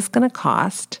is this going to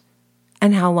cost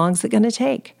and how long is it going to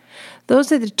take?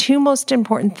 Those are the 2 most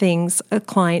important things a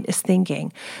client is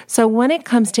thinking. So when it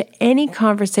comes to any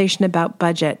conversation about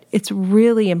budget, it's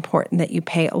really important that you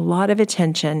pay a lot of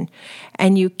attention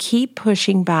and you keep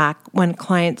pushing back when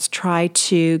clients try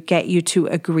to get you to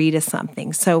agree to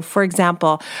something. So for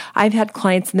example, I've had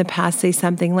clients in the past say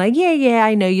something like, yeah,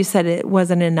 I know you said it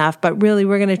wasn't enough, but really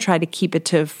we're going to try to keep it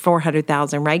to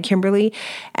 $400,000, right, Kimberly?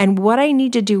 And what I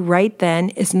need to do right then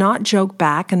is not joke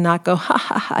back and not go,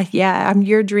 yeah,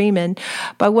 you're dreaming.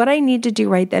 But what I need to do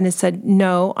right then is said,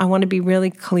 no, I want to be really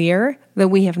clear that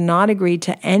we have not agreed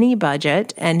to any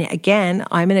budget. And again,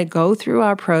 I'm going to go through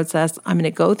our process. I'm going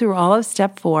to go through all of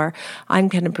step 4. I'm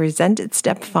going to present at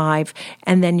step 5,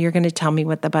 and then you're going to tell me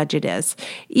what the budget is.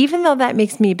 Even though that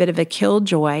makes me a bit of a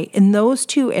killjoy, in those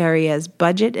 2 areas,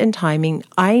 budget and timing,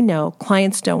 I know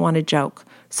clients don't want to joke.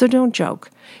 So don't joke.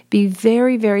 Be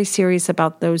very, very serious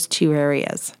about those 2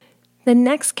 areas. The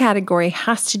next category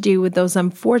has to do with those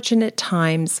unfortunate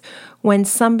times when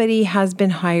somebody has been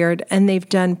hired and they've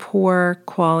done poor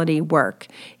quality work.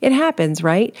 It happens,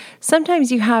 right?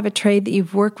 Sometimes you have a trade that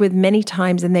you've worked with many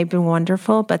times and they've been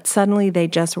wonderful, but suddenly they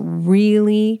just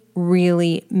really,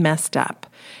 really messed up.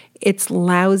 It's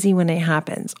lousy when it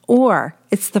happens. Or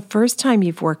it's the first time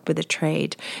you've worked with a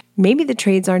trade. Maybe the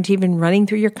trades aren't even running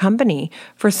through your company.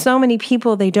 For so many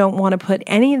people, they don't want to put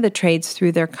any of the trades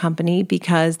through their company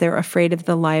because they're afraid of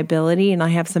the liability. And I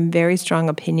have some very strong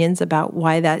opinions about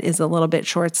why that is a little bit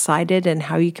short-sighted and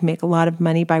how you can make a lot of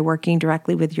money by working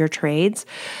directly with your trades.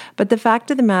 But the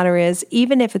fact of the matter is,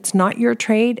 even if it's not your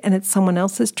trade and it's someone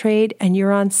else's trade and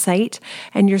you're on site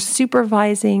and you're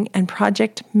supervising and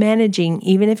project managing,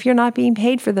 even if you're not being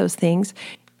paid for those things,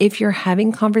 if you're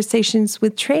having conversations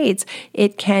with trades,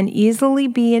 it can easily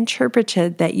be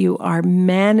interpreted that you are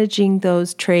managing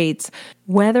those trades,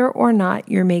 whether or not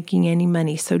you're making any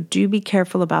money. So do be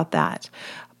careful about that.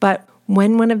 But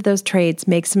when one of those trades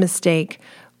makes a mistake,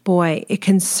 boy, it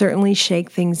can certainly shake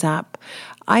things up.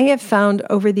 I have found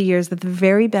over the years that the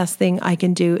very best thing I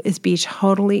can do is be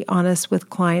totally honest with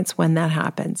clients when that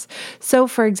happens. So,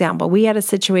 for example, we had a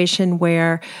situation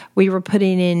where we were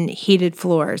putting in heated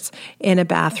floors in a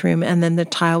bathroom and then the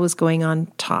tile was going on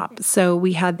top. So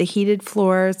we had the heated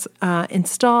floors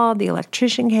installed, the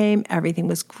electrician came, everything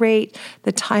was great.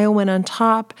 The tile went on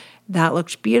top, that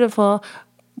looked beautiful.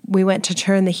 We went to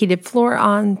turn the heated floor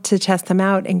on to test them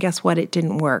out, and guess what? It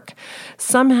didn't work.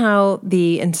 Somehow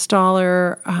the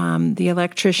installer, the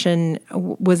electrician,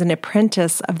 was an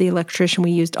apprentice of the electrician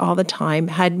we used all the time,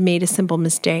 had made a simple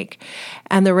mistake.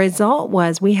 And the result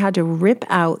was we had to rip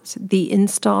out the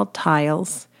installed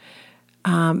tiles,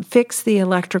 fix the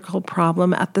electrical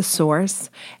problem at the source,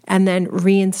 and then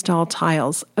reinstall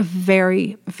tiles. A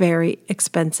very, very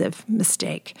expensive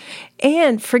mistake.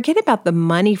 And forget about the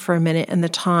money for a minute and the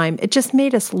time. It just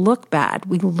made us look bad.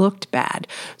 We looked bad.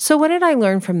 So what did I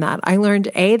learn from that? I learned,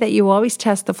 A, that you always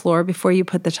test the floor before you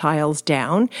put the tiles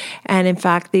down. And in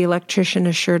fact, the electrician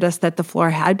assured us that the floor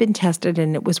had been tested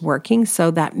and it was working. So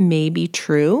that may be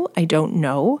true. I don't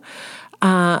know.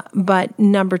 But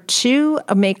number two,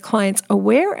 make clients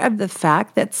aware of the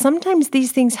fact that sometimes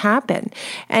these things happen.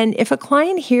 And if a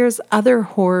client hears other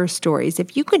horror stories,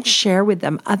 if you can share with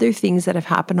them other things that have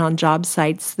happened on job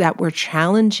sites that were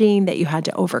challenging, that you had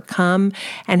to overcome,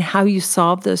 and how you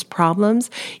solved those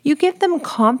problems, you give them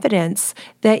confidence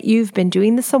that you've been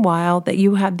doing this a while, that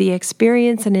you have the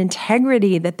experience and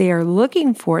integrity that they are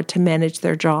looking for to manage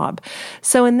their job.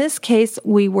 So in this case,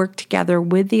 we worked together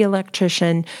with the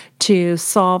electrician to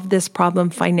solve this problem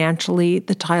financially.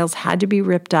 The tiles had to be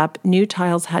ripped up. New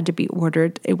tiles had to be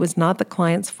ordered. It was not the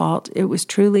client's fault. It was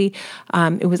truly,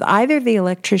 it was either the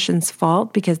electrician's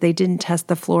fault because they didn't test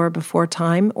the floor before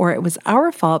time, or it was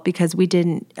our fault because we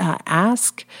didn't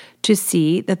ask to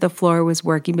see that the floor was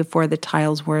working before the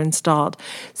tiles were installed.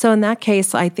 So in that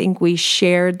case, I think we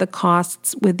shared the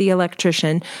costs with the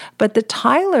electrician, but the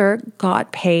tiler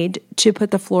got paid to put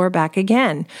the floor back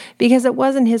again because it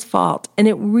wasn't his fault. And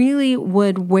it really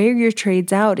would wear your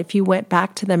trades out if you went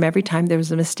back to them every time there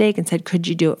was a mistake and said, could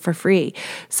you do it for free?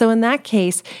 So in that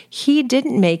case, he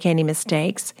didn't make any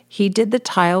mistakes. He did the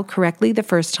tile correctly the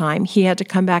first time. He had to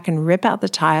come back and rip out the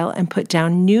tile and put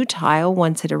down new tile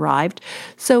once it arrived.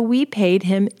 So we paid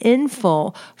him in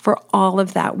full for all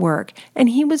of that work. And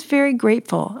he was very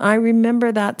grateful. I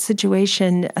remember that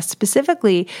situation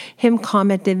specifically, him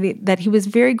commented that he was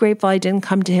very grateful I didn't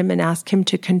come to him and ask him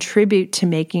to contribute to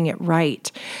making it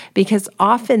right. Because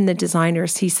often the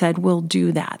designers, he said, will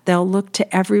do that. They'll look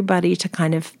to everybody to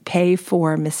kind of pay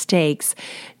for mistakes,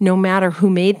 no matter who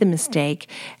made the mistake.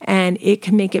 And it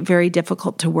can make it very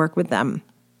difficult to work with them.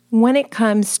 When it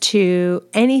comes to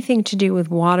anything to do with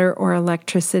water or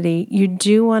electricity, you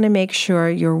do want to make sure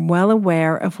you're well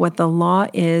aware of what the law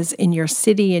is in your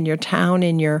city, in your town,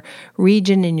 in your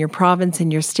region, in your province,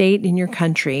 in your state, in your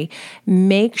country.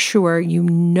 Make sure you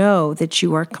know that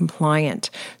you are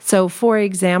compliant. So, for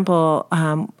example,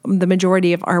 the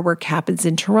majority of our work happens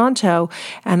in Toronto,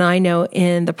 and I know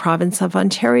in the province of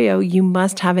Ontario, you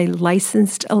must have a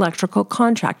licensed electrical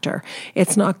contractor.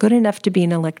 It's not good enough to be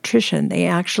an electrician. They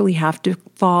actually have to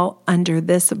fall under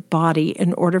this body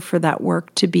in order for that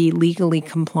work to be legally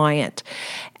compliant.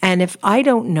 And if I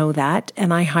don't know that,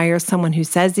 and I hire someone who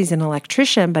says he's an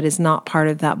electrician but is not part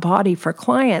of that body for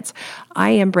clients,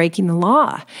 I am breaking the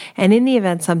law. And in the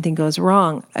event something goes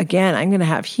wrong, again, I'm going to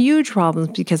have huge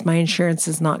problems because my insurance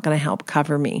is not going to help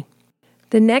cover me.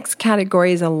 The next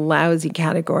category is a lousy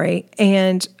category,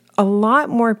 and a lot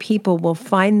more people will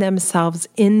find themselves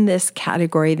in this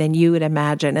category than you would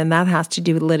imagine, and that has to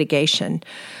do with litigation.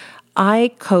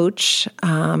 I coach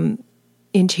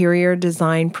interior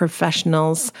design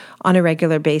professionals on a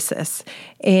regular basis,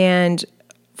 and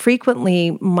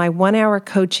frequently my 1-hour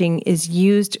coaching is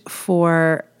used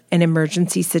for an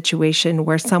emergency situation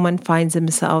where someone finds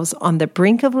themselves on the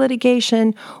brink of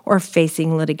litigation or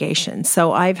facing litigation.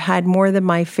 So I've had more than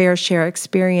my fair share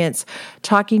experience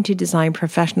talking to design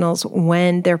professionals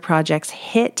when their projects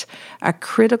hit a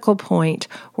critical point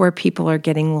where people are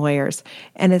getting lawyers.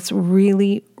 And it's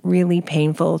really, really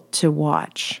painful to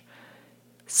watch.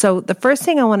 So the first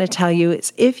thing I want to tell you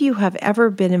is if you have ever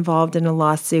been involved in a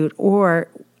lawsuit or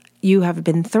you have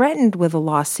been threatened with a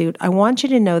lawsuit, I want you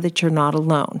to know that you're not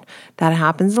alone. That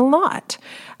happens a lot.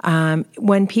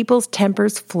 When people's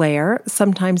tempers flare,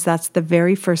 sometimes that's the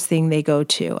very first thing they go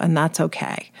to, and that's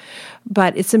okay.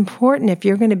 But it's important, if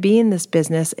you're going to be in this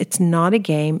business, it's not a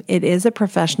game. It is a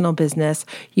professional business.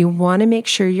 You want to make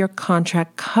sure your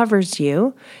contract covers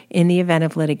you in the event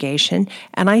of litigation.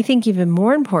 And I think even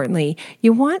more importantly,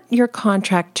 you want your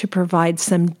contract to provide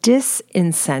some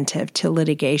disincentive to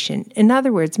litigation. In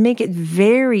other words, make it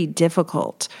very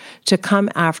difficult to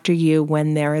come after you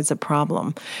when there is a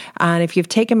problem. And if you've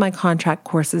taken my contract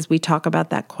courses, we talk about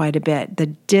that quite a bit.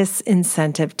 The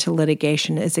disincentive to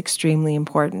litigation is extremely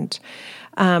important.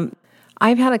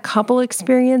 I've had a couple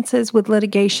experiences with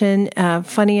litigation.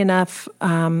 Funny enough,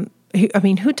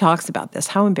 who talks about this?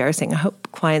 How embarrassing. I hope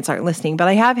clients aren't listening, but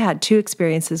I have had 2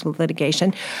 experiences with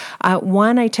litigation.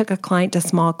 One, I took a client to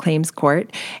small claims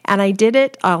court, and I did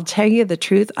it, I'll tell you the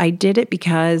truth, I did it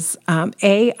because,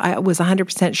 I was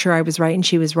 100% sure I was right and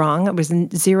she was wrong. It was in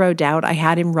zero doubt. I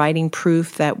had in writing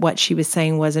proof that what she was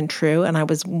saying wasn't true, and I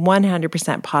was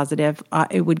 100% positive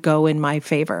it would go in my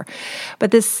favor.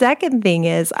 But the second thing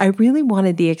is, I really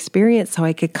wanted the experience so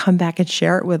I could come back and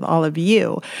share it with all of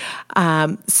you.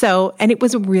 And it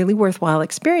was a really worthwhile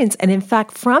experience. And in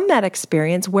fact, from that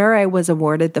experience where I was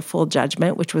awarded the full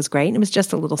judgment, which was great, and it was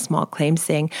just a little small claims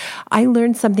thing, I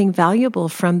learned something valuable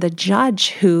from the judge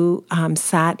who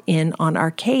sat in on our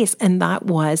case. And that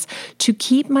was to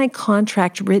keep my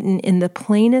contract written in the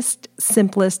plainest,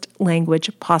 simplest language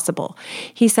possible.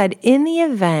 He said, in the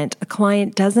event a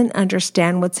client doesn't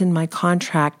understand what's in my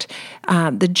contract,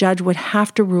 the judge would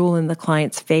have to rule in the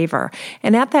client's favor.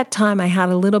 And at that time, I had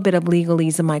a little bit of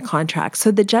legalese in my contract.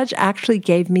 So the judge actually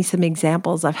gave me some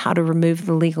examples of how to remove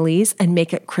the legalese and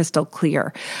make it crystal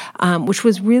clear, which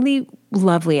was really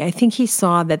lovely. I think he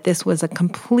saw that this was a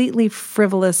completely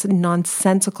frivolous,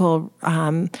 nonsensical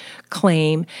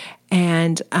claim,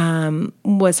 and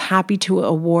was happy to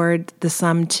award the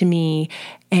sum to me,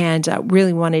 and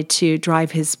really wanted to drive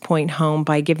his point home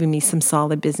by giving me some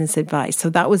solid business advice. So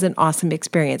that was an awesome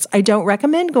experience. I don't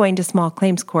recommend going to small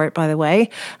claims court, by the way,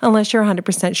 unless you're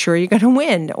 100% sure you're going to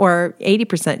win, or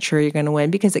 80% sure you're going to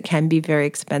win, because it can be very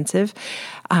expensive,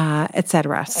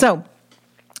 etc. So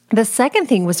the second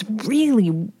thing was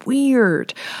really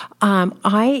weird.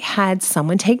 I had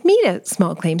someone take me to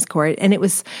small claims court, and it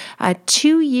was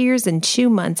 2 years and 2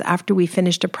 months after we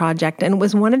finished a project, and it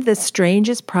was one of the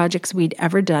strangest projects we'd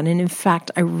ever done. And in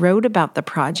fact, I wrote about the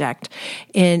project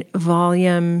in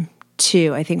volume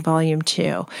 2.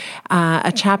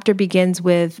 A chapter begins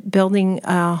with building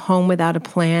a home without a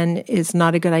plan is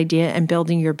not a good idea, and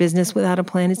building your business without a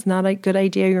plan is not a good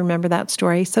idea. You remember that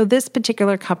story? So this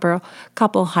particular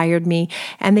couple hired me,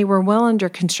 and they were well under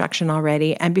construction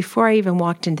already. And before I even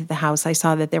walked into the house, I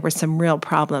saw that there were some real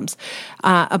problems.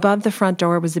 Above the front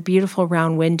door was a beautiful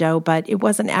round window, but it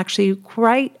wasn't actually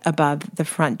quite above the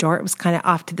front door. It was kind of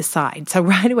off to the side. So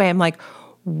right away, I'm like,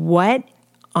 what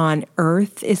on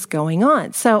earth is going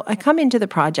on? So I come into the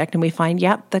project and we find,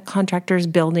 the contractor is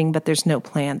building, but there's no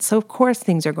plan. So of course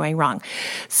things are going wrong.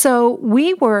 So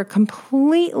we were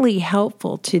completely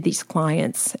helpful to these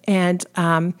clients, and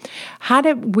had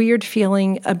a weird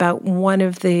feeling about one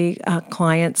of the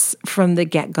clients from the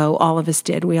get-go. All of us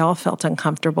did. We all felt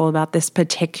uncomfortable about this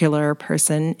particular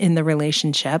person in the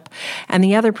relationship, and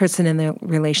the other person in the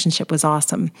relationship was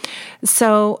awesome.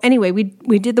 So anyway, we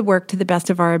did the work to the best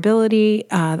of our ability.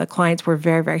 The clients were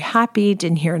very, very happy,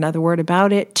 didn't hear another word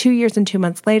about it. 2 years and 2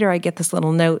 months later, I get this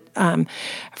little note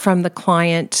from the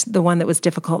client, the one that was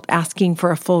difficult, asking for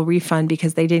a full refund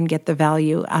because they didn't get the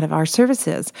value out of our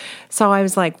services. So I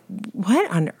was like,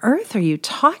 what on earth are you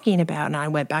talking about? And I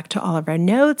went back to all of our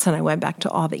notes, and I went back to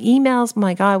all the emails.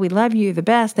 My God, we love you, you're the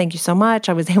best. Thank you so much.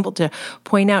 I was able to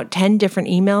point out 10 different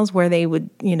emails where they would,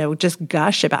 just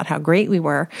gush about how great we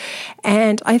were.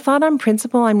 And I thought, on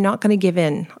principle, I'm not going to give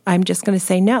in. I'm just going to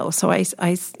say no. So I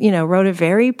wrote a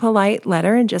very polite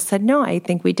letter and just said, no, I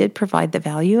think we did provide the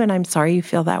value, and I'm sorry you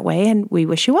feel that way, and we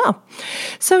wish you well.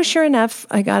 So sure enough,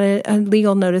 I got a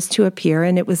legal notice to appear,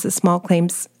 and it was a small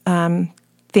claims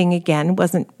thing again.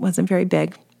 Wasn't very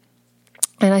big.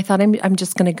 And I thought, I'm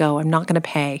just going to go. I'm not going to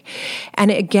pay. And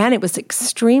again, it was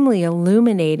extremely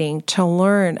illuminating to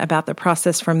learn about the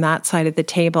process from that side of the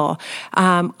table.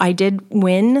 I did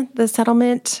win the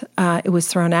settlement. It was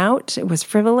thrown out. It was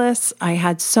frivolous. I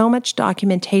had so much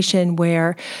documentation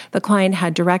where the client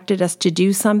had directed us to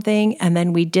do something, and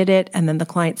then we did it, and then the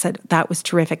client said, that was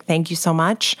terrific. Thank you so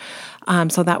much.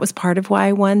 So that was part of why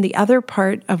I won. The other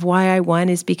part of why I won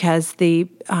is because the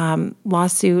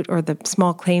lawsuit, or the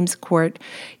small claims court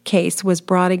case, was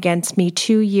brought against me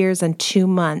 2 years and 2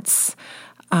 months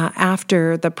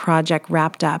after the project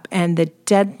wrapped up, and the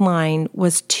deadline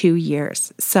was 2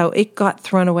 years. So it got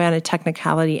thrown away on a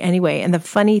technicality anyway. And the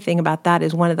funny thing about that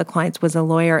is one of the clients was a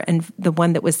lawyer, and the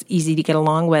one that was easy to get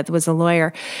along with was a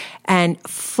lawyer, and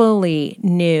fully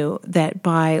knew that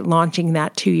by launching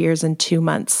that 2 years and 2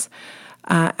 months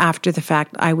after the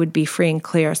fact, I would be free and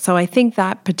clear. So I think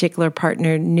that particular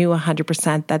partner knew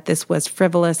 100% that this was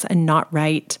frivolous and not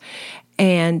right.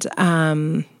 And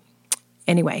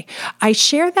anyway, I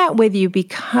share that with you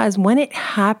because when it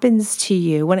happens to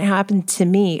you, when it happened to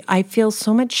me, I feel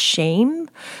so much shame.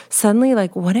 Suddenly,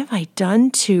 like, what have I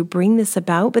done to bring this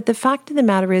about? But the fact of the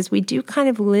matter is, we do kind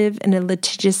of live in a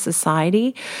litigious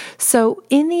society. So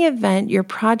in the event your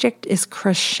project is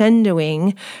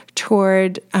crescendoing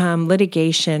toward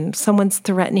litigation, someone's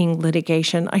threatening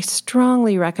litigation, I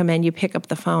strongly recommend you pick up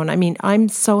the phone. I mean, I'm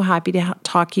so happy to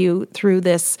talk you through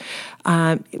this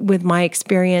with my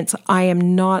experience. I am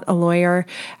not a lawyer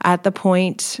at the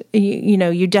point.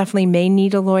 You definitely may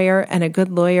need a lawyer, and a good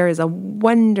lawyer is a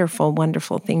wonderful,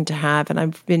 wonderful thing to have. And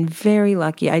I've been very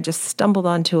lucky. I just stumbled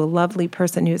onto a lovely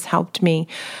person who's helped me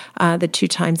the 2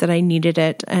 times that I needed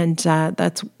it, and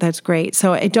that's great.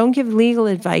 So I don't give legal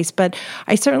advice, but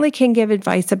I certainly can give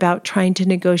advice about trying to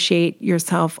negotiate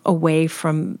yourself away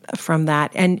from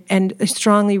that, and I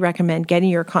strongly recommend getting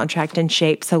your contract in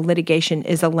shape so litigation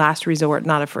is a last resort,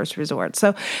 not a first resort.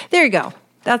 So there you go.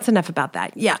 That's enough about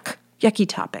that. Yucky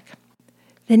topic.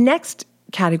 The next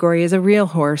category is a real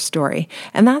horror story,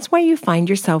 and that's why you find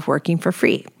yourself working for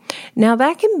free. Now,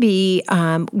 that can be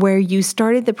where you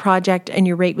started the project and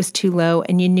your rate was too low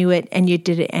and you knew it and you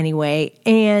did it anyway.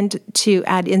 And to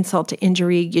add insult to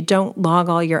injury, you don't log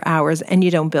all your hours and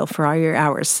you don't bill for all your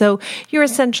hours. So you're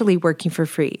essentially working for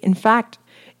free. In fact,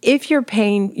 if you're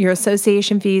paying your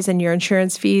association fees and your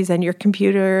insurance fees and your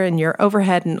computer and your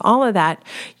overhead and all of that,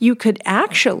 you could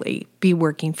actually be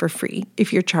working for free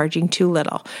if you're charging too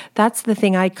little. That's the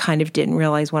thing I kind of didn't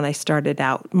realize when I started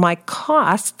out. My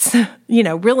costs,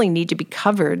 really need to be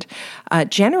covered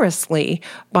generously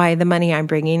by the money I'm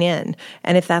bringing in.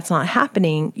 And if that's not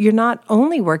happening, you're not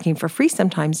only working for free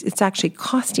sometimes, it's actually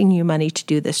costing you money to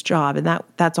do this job. And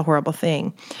that's a horrible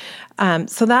thing.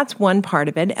 So that's one part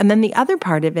of it. And then the other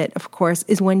part of it, of course,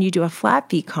 is when you do a flat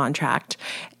fee contract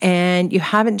and you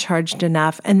haven't charged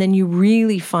enough, and then you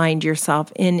really find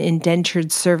yourself in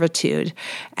indentured servitude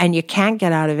and you can't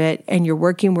get out of it, and you're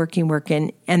working,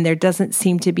 and there doesn't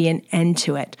seem to be an end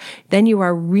to it. Then you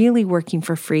are really working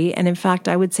for free. And in fact,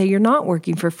 I would say you're not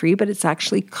working for free, but it's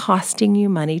actually costing you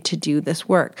money to do this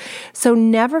work. So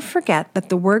never forget that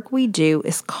the work we do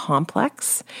is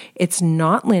complex. It's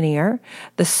not linear.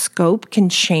 The scope can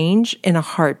change in a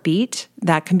heartbeat.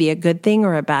 That can be a good thing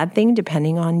or a bad thing,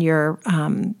 depending on your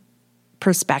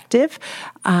perspective.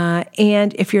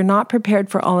 And if you're not prepared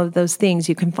for all of those things,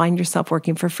 you can find yourself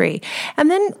working for free. And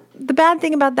then the bad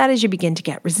thing about that is you begin to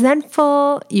get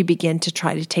resentful. You begin to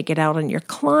try to take it out on your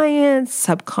clients,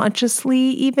 subconsciously,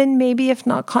 even maybe if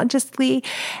not consciously.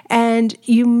 And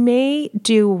you may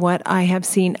do what I have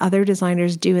seen other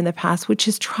designers do in the past, which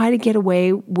is try to get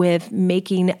away with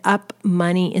making up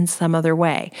money in some other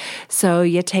way. So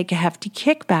you take a hefty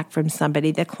kickback from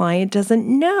somebody. The client doesn't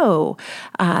know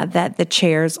that the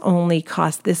chairs only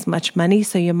cost this much money,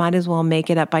 so you might as well make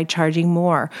it up by charging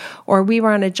more. Or we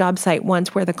were on a job site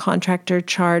once where the contractor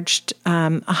charged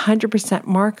 100%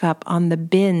 markup on the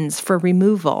bins for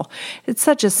removal. It's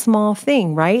such a small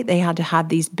thing, right? They had to have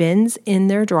these bins in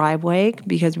their driveway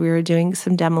because we were doing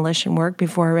some demolition work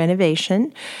before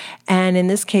renovation. And in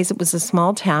this case, it was a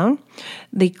small town.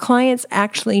 The clients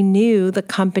actually knew the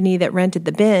company that rented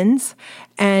the bins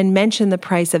and mentioned the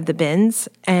price of the bins,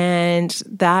 and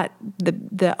that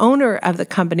the owner of the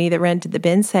company that rented the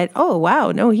bins said, "Oh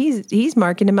wow, no, he's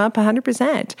marking him up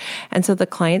 100%." And so the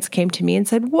clients came to me and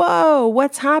said, "Whoa,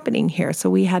 what's happening here?" So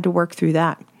we had to work through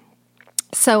that.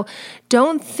 So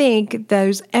don't think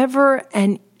there's ever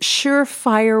an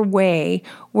surefire way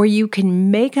where you can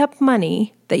make up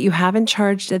money that you haven't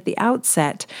charged at the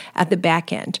outset at the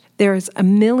back end. There's a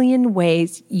million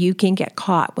ways you can get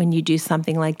caught when you do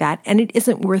something like that, and it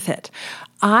isn't worth it.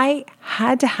 I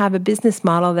had to have a business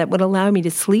model that would allow me to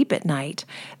sleep at night,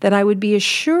 that I would be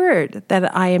assured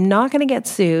that I am not going to get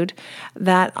sued,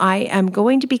 that I am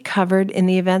going to be covered in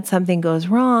the event something goes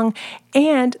wrong,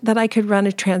 and that I could run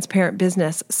a transparent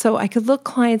business. So I could look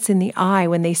clients in the eye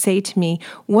when they say to me,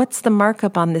 "What's the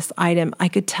markup on this item?" I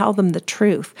could tell them the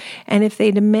truth. And if they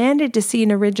demanded to see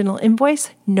an original invoice,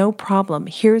 no problem.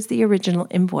 Here's the original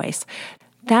invoice.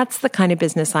 That's the kind of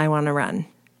business I want to run.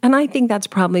 And I think that's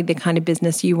probably the kind of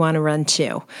business you want to run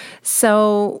too.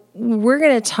 So we're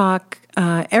going to talk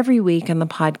every week on the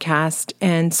podcast,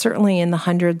 and certainly in the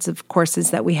hundreds of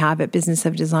courses that we have at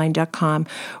businessofdesign.com,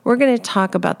 we're going to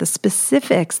talk about the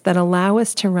specifics that allow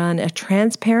us to run a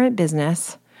transparent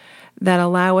business, that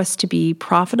allow us to be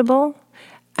profitable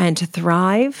and to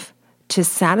thrive, to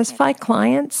satisfy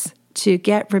clients, to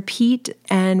get repeat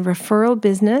and referral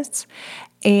business,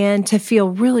 and to feel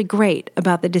really great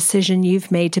about the decision you've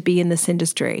made to be in this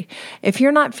industry. If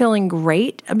you're not feeling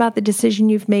great about the decision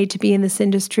you've made to be in this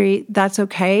industry, that's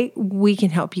okay. We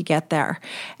can help you get there.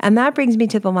 And that brings me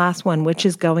to the last one, which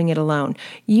is going it alone.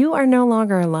 You are no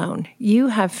longer alone. You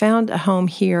have found a home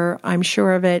here. I'm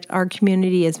sure of it. Our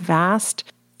community is vast.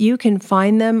 You can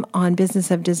find them on Business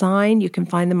of Design. You can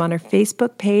find them on our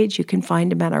Facebook page. You can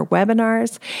find them at our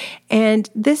webinars. And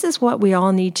this is what we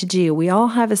all need to do. We all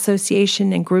have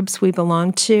association and groups we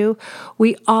belong to.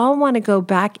 We all want to go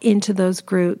back into those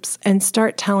groups and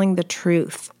start telling the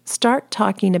truth. Start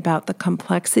talking about the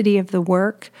complexity of the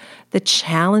work, the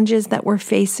challenges that we're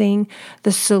facing,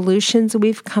 the solutions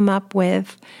we've come up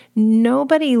with.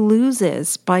 Nobody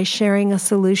loses by sharing a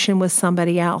solution with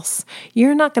somebody else.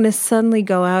 You're not going to suddenly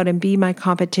go out and be my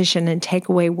competition and take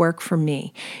away work from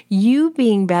me. You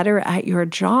being better at your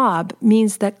job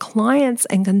means that clients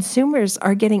and consumers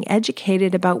are getting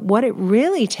educated about what it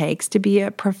really takes to be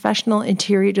a professional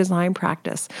interior design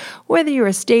practice. Whether you're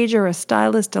a stager, a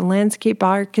stylist, a landscape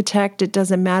architect, it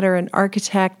doesn't matter, an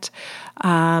architect,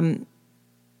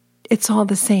 it's all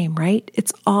the same, right?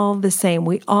 It's all the same.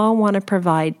 We all want to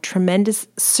provide tremendous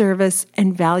service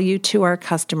and value to our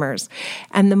customers.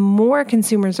 And the more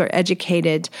consumers are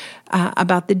educated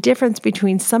about the difference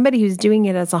between somebody who's doing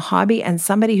it as a hobby and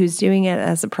somebody who's doing it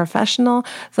as a professional,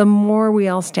 the more we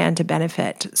all stand to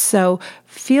benefit. So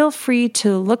feel free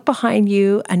to look behind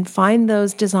you and find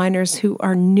those designers who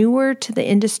are newer to the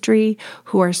industry,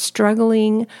 who are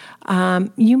struggling.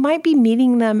 You might be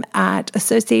meeting them at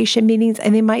association meetings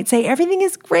and they might say, everything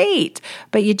is great,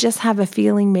 but you just have a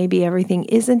feeling maybe everything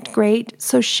isn't great.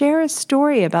 So share a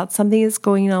story about something that's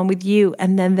going on with you,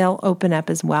 and then they'll open up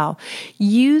as well.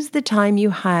 Use the time you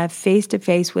have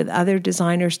face-to-face with other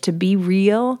designers to be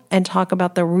real and talk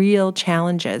about the real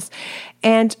challenges.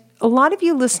 And a lot of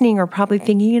you listening are probably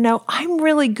thinking, I'm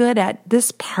really good at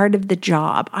this part of the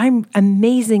job. I'm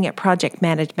amazing at project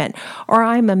management, or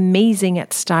I'm amazing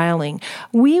at styling.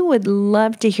 We would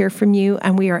love to hear from you,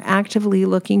 and we are actively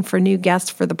looking for new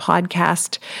guests for the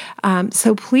podcast.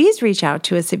 So please reach out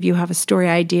to us if you have a story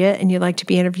idea and you'd like to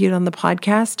be interviewed on the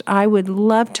podcast. I would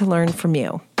love to learn from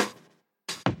you.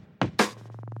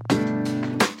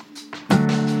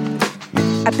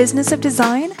 At Business of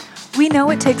Design, we know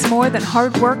it takes more than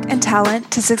hard work and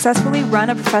talent to successfully run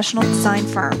a professional design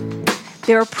firm.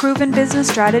 There are proven business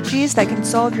strategies that can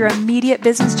solve your immediate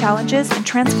business challenges and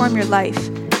transform your life.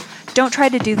 Don't try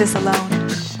to do this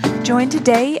alone. Join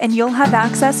today and you'll have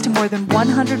access to more than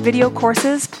 100 video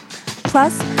courses,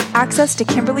 plus access to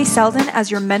Kimberly Selden as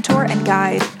your mentor and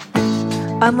guide.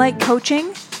 Unlike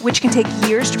coaching, which can take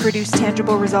years to produce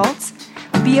tangible results,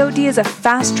 BOD is a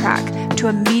fast track to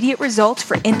immediate results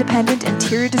for independent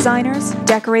interior designers,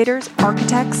 decorators,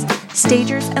 architects,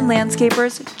 stagers, and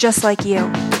landscapers just like you.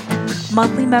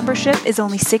 Monthly membership is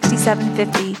only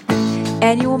 $67.50.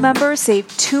 Annual members save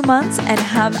 2 months and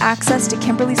have access to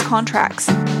Kimberly's contracts.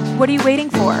 What are you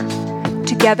waiting for?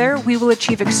 Together, we will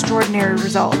achieve extraordinary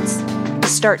results.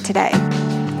 Start today.